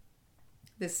me,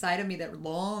 this side of me that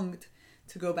longed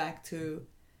to go back to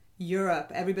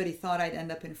Europe. Everybody thought I'd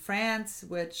end up in France,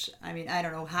 which, I mean, I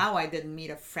don't know how I didn't meet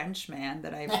a French man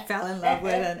that I fell in love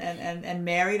with and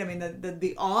married. I mean,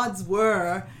 the odds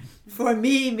were for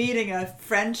me meeting a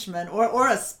Frenchman or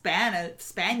a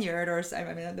Spaniard or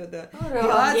I mean the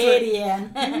odds were,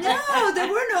 no, there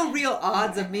were no real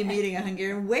odds of me meeting a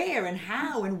Hungarian. Where and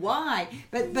how and why?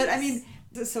 But I mean,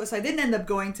 so I didn't end up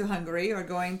going to Hungary or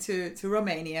going to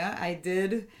Romania. I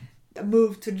did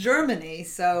moved to Germany,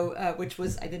 so which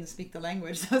was, I didn't speak the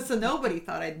language, so nobody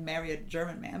thought I'd marry a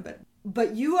German man.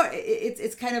 But you are,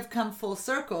 it's kind of come full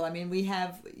circle. I mean, we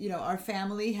have, you know, our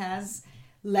family has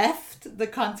left the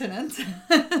continent,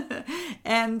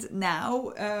 and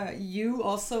now you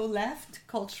also left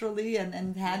culturally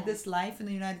and had this life in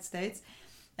the United States.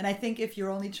 And I think if your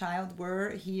only child were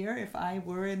here, if I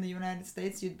were in the United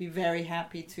States, you'd be very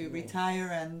happy to retire,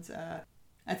 and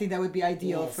I think that would be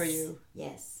ideal for you.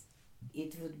 Yes.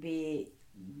 It would be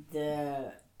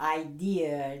the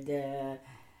idea,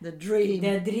 the dream.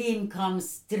 The dream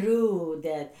comes true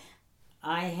that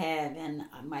I have and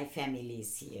my family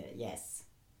is here, yes.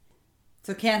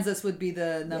 So Kansas would be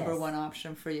the number one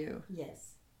option for you.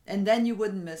 Yes. And then you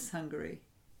wouldn't miss Hungary.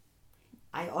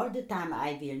 All the time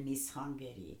I will miss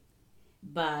Hungary.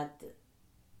 But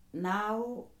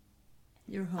now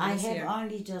your home I is have here.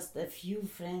 only just a few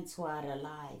friends who are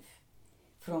alive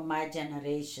from my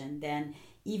generation. Then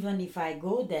even if I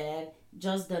go there,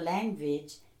 just the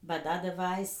language, but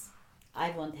otherwise I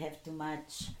won't have too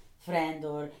much friend,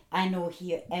 or I know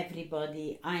here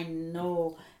everybody, I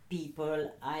know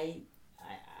people, I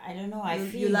don't know, I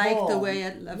feel you like home. the way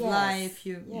of life.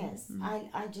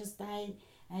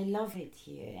 I love it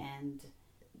here. And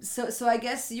so I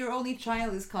guess your only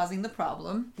child is causing the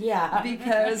problem. Yeah.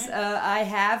 Because I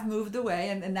have moved away,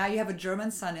 and now you have a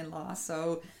German son-in-law,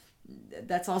 so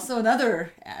that's also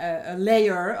another a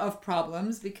layer of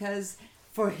problems, because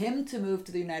for him to move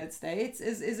to the United States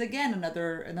is again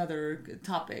another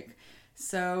topic.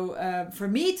 So for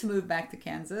me to move back to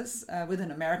Kansas with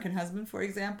an American husband, for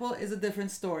example, is a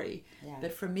different story. Yeah.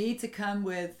 But for me to come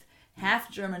with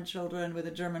half German children with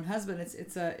a German husband,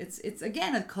 it's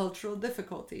again a cultural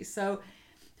difficulty. So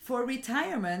for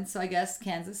retirement, so I guess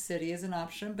Kansas City is an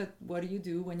option, but what do you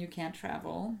do when you can't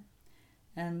travel?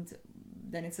 And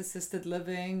then it's assisted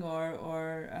living or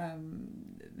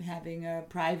having a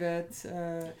private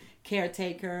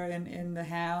caretaker in the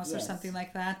house, or something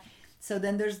like that. So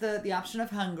then there's the option of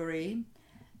Hungary.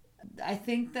 I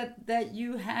think that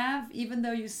you have, even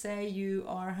though you say you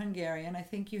are Hungarian, I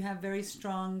think you have very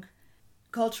strong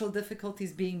cultural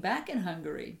difficulties being back in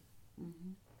Hungary.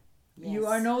 Mm-hmm. Yes. You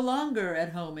are no longer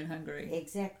at home in Hungary.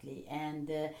 Exactly. And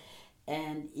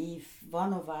if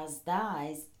one of us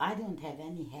dies, I don't have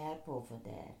any help over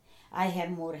there. I have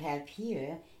more help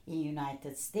here in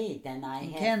United States than I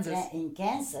have in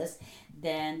Kansas.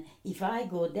 Then if I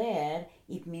go there,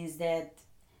 it means that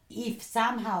if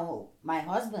somehow my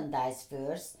husband dies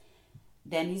first,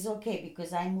 then it's okay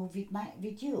because I move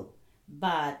with you.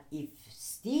 But if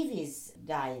Steve is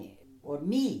dying, or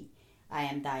me, I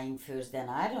am dying first, then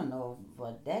I don't know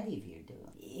what Daddy will do.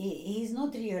 He's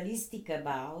not realistic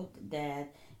about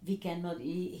that. We cannot,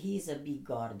 he's a big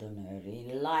gardener.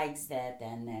 He likes that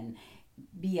and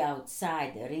be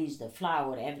outside, arrange the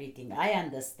flower, everything. I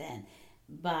understand.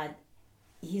 But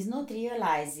he's not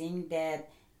realizing that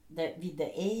with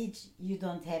the age, you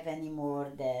don't have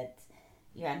anymore that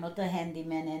you are not a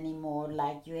handyman anymore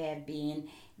like you have been.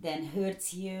 Then hurts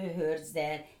here, hurts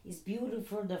there. It's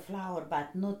beautiful, the flower,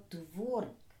 but not to work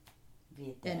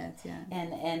with in that. it,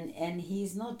 yeah. And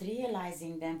he's not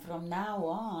realizing them from now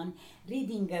on.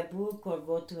 Reading a book or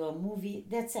go to a movie,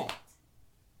 that's it.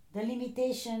 The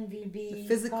limitation will be The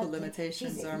physical cut-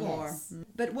 limitations are yes. more.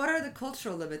 But what are the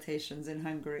cultural limitations in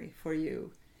Hungary for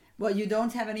you? Well, you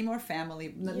don't have any more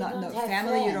family. You don't have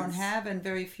family you don't friends. have, and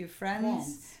very few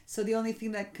friends. So the only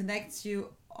thing that connects you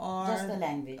are Just the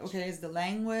language. Okay, is the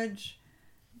language.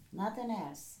 Nothing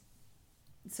else.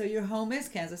 So your home is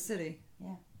Kansas City.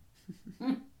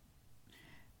 Yeah.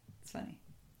 It's funny.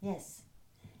 Yes.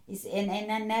 And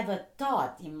I never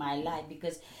thought in my life,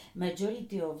 because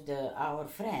majority of our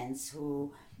friends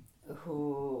who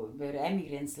were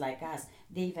immigrants like us,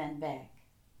 they went back.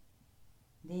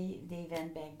 They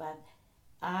went back, but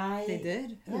They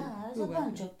did? Yeah, there's Who a went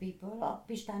bunch back? of people. A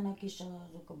Pistának is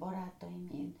azok a barátaim,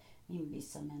 mind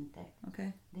visszamentek.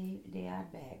 Okay. They are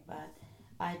back, but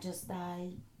I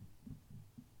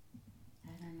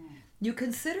don't know. You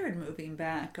considered moving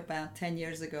back about 10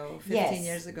 years ago, 15 Yes.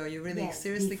 years ago. You really Yes,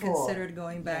 seriously before. considered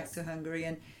going back Yes. to Hungary,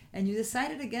 and you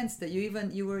decided against it.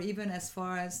 You were even as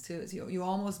far as to you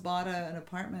almost bought an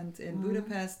apartment in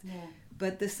Budapest, Yeah.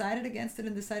 but decided against it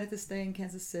and decided to stay in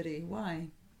Kansas City.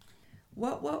 Why?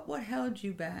 What held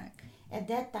you back? At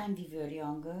that time we were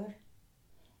younger,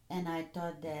 and I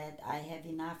thought that I have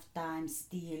enough time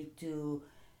still to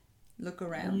Look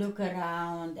around. look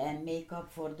around and make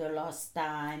up for the lost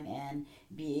time and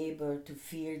be able to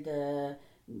fill the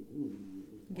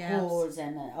Gaps. holes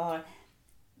and all.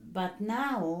 But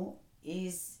now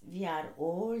we are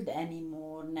old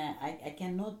anymore. Now, I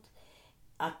cannot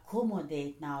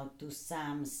accommodate now to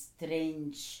some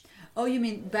strange. Oh, you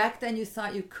mean back then you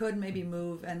thought you could maybe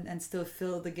move and still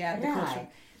fill the gap, the culture.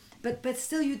 Right. But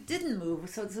still you didn't move.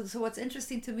 So what's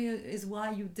interesting to me is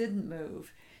why you didn't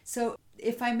move. So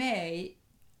if I may,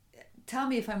 tell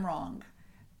me if I'm wrong.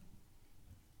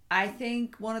 I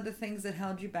think one of the things that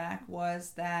held you back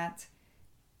was that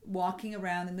walking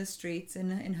around in the streets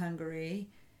in Hungary,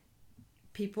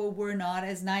 people were not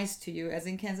as nice to you as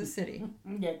in Kansas City.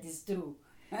 That is true.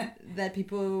 That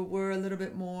people were a little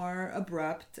bit more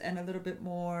abrupt and a little bit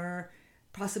more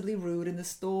possibly rude in the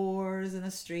stores, in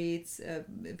the streets.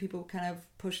 People kind of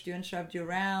pushed you and shoved you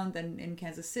around. And in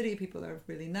Kansas City, people are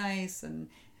really nice and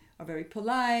are very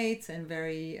polite and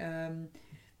very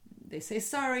they say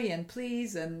sorry and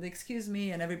please and excuse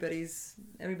me, and everybody's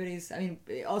I mean,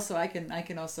 also I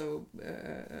can also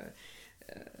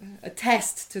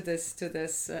attest to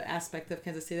this aspect of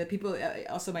Kansas City, that people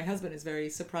also my husband is very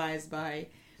surprised by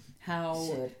how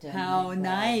Certainly,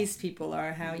 nice people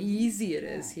are, how easy it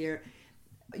is Right. here.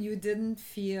 You didn't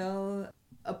feel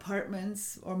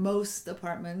apartments, or most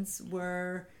apartments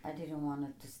were I didn't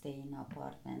want to stay in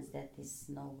apartments. That is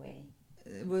no way.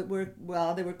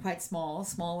 well, they were quite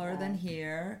smaller than Right.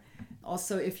 here.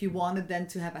 Also, if you wanted then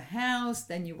to have a house,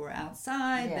 then you were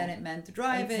outside. Yeah. Then it meant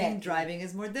driving. Exactly. Driving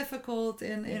is more difficult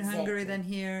in Hungary Exactly. than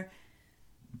here.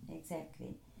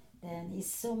 Exactly. Then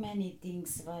is so many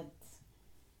things. What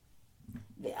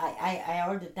I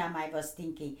all the time I was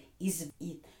thinking, is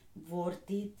it worth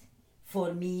it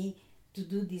for me to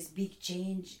do this big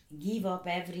change, give up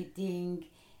everything,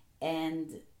 and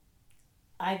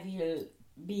I will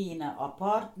be in an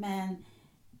apartment.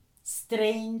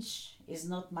 Strange is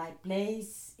not my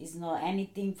place, is not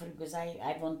anything, because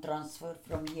I won't transfer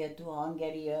from here to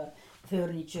Hungary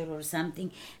furniture or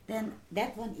something. Then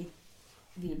that one it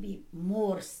will be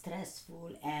more stressful,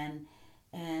 and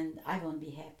I won't be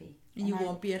happy. And you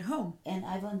won't be at home. And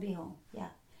I won't be home. Yeah.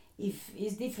 If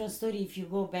it's different story if you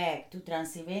go back to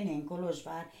Transylvania in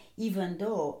Kolozsvár, even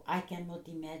though I cannot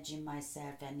imagine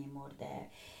myself anymore there.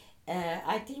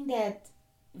 I think that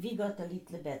we got a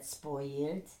little bit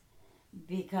spoiled,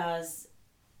 because,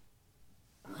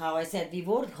 how I said, we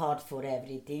worked hard for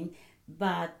everything,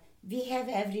 but we have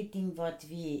everything what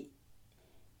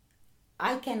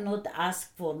I cannot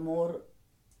ask for more.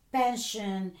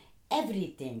 Pension,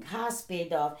 everything, house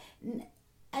paid off.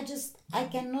 I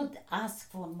cannot ask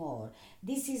for more.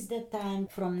 This is the time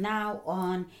from now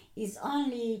on, is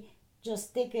only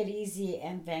just take it easy,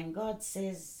 and when God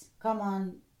says, come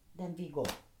on, then we go.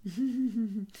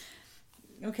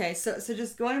 Okay, so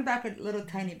just going back a little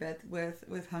tiny bit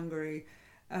with Hungary,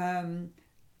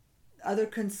 other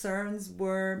concerns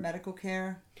were medical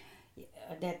care,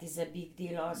 That is a big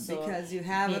deal also. because you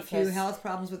have a few because- health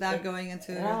problems without going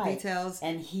into Right. details,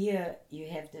 And here you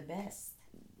have the best.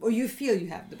 or you feel you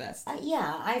have the best Yeah,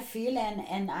 I feel,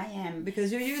 and I am because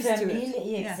you're used to it.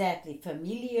 Yeah. Exactly,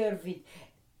 familiar with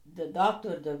the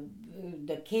doctor,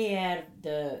 the care,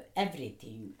 the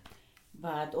everything.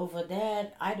 But over there,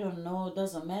 I don't know.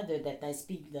 Doesn't matter that I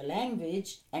speak the language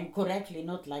and correctly,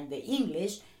 not like the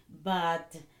English, but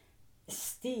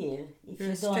Still, if You're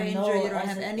you a don't stranger, know, you don't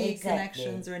have any exactly.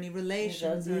 connections or any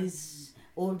relations. Or This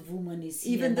old woman is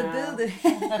here even the now. building,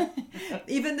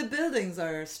 even the buildings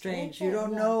are strange. You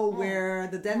don't Yeah, know yeah, where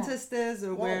the yeah. dentist is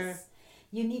or where. Yes,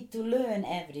 you need to learn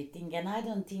everything, and I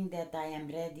don't think that I am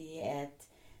ready at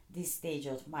this stage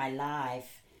of my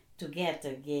life to get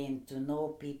again to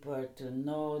know people, to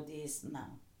know this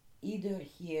now, either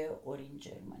here or in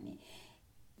Germany.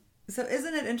 So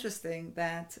isn't it interesting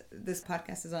that this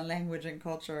podcast is on language and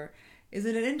culture?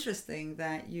 Isn't it interesting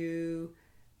that you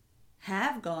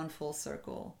have gone full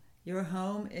circle? Your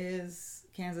home is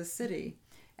Kansas City.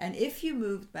 And if you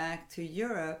moved back to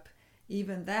Europe,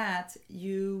 even that,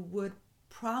 you would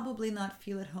probably not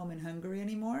feel at home in Hungary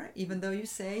anymore, even though you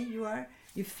say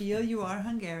you feel you are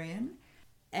Hungarian.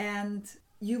 And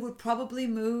you would probably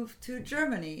move to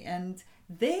Germany. And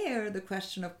there, the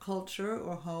question of culture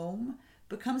or home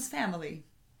becomes family.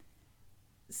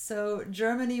 So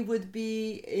Germany would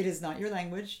be, it is not your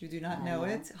language, you do not know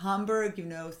it. Hamburg, you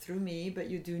know through me, but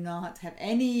you do not have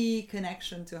any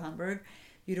connection to Hamburg.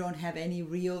 You don't have any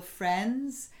real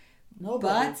friends.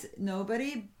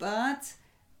 Nobody, but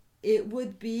it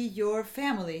would be your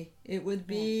family. It would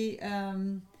be,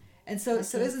 and so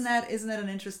isn't that an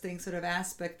interesting sort of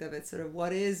aspect of it? Sort of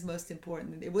what is most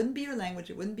important? It wouldn't be your language,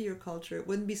 it wouldn't be your culture, it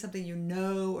wouldn't be something you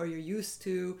know or you're used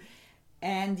to.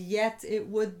 And yet it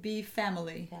would be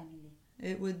family.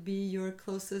 It would be your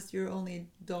closest, your only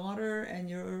daughter and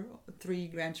your 3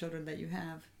 grandchildren that you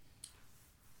have.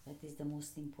 That is the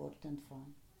most important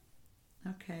one.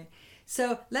 Okay.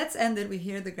 So let's end it. We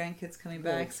hear the grandkids coming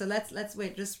back. So let's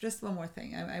wait. Just one more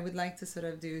thing. I would like to sort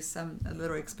of do a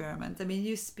little experiment. I mean,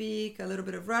 you speak a little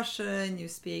bit of Russian, you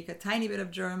speak a tiny bit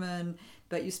of German,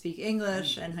 but you speak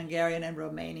English and Hungarian and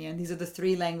Romanian. These are the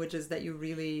 3 languages that you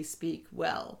really speak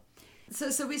well.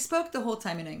 So we spoke the whole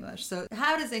time in English. So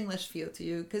how does English feel to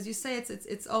you? Because you say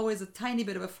it's always a tiny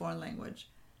bit of a foreign language.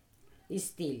 It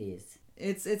still is.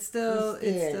 It still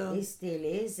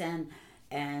is, and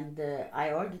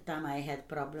I all the time I had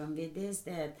problem with this,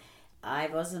 that I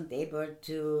wasn't able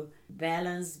to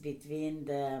balance between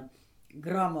the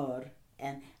grammar,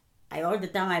 and I all the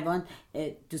time I want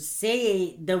to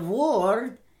say the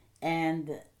word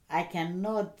and I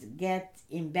cannot get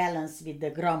in balance with the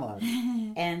grammar.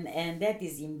 and that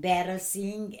is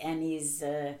embarrassing, and is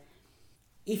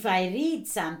if I read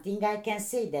something I can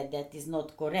say that is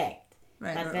not correct.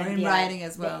 Right, but or in writing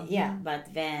as well. But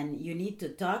when you need to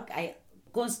talk, I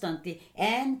constantly,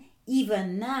 and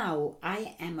even now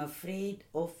I am afraid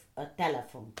of a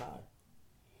telephone call.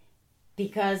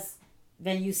 Because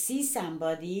when you see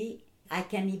somebody, I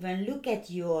can even look at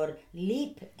your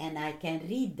lip and I can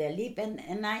read the lip,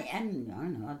 and I am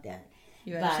not that.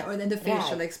 Or then the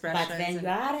facial expressions. But when you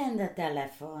are on the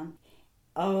telephone,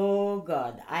 oh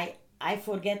God, I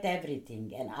forget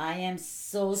everything, and I am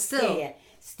so scared.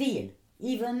 Still,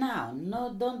 even now,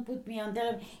 no, don't put me on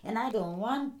telephone, and I don't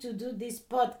want to do this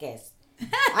podcast.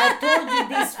 I told you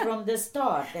this from the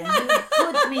start, and you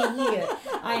put me here.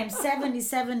 I am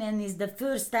 77, and it's the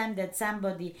first time that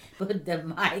somebody put the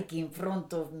mic in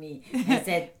front of me and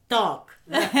said, talk.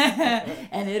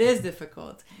 And it is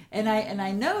difficult. And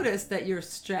I noticed that you're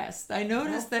stressed. I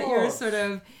noticed that you're sort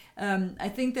of, I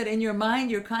think that in your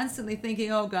mind you're constantly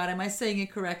thinking, oh God, am I saying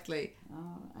it correctly?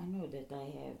 I know that I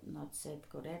have not said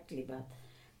correctly, but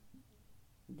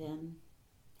then,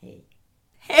 hey.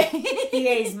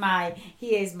 Here is my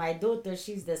daughter,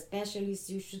 she's the specialist,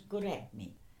 you should correct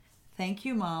me. Thank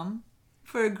you, Mom,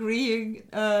 for agreeing,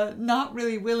 not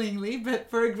really willingly,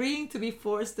 but for agreeing to be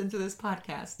forced into this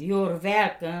podcast. You're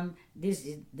welcome. This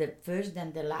is the first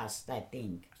and the last, I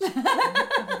think.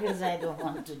 Because I don't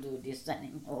want to do this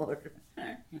anymore.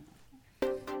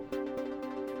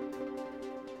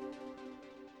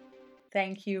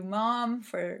 Thank you, Mom,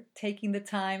 for taking the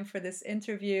time for this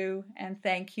interview, and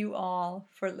thank you all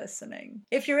for listening.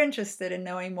 If you're interested in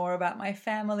knowing more about my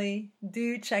family,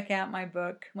 do check out my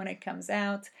book when it comes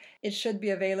out. It should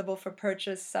be available for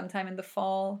purchase sometime in the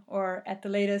fall, or at the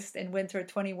latest in winter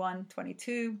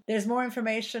 21-22. There's more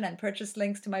information and purchase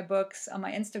links to my books on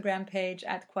my Instagram page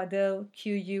at Quadylle,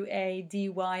 Quadylle.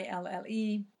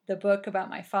 The book about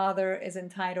my father is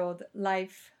entitled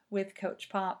Life with Coach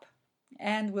Pop,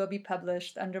 and will be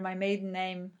published under my maiden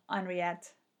name,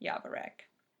 Henriette Javorek.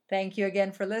 Thank you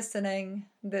again for listening.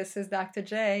 This is Dr.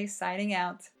 J signing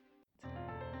out.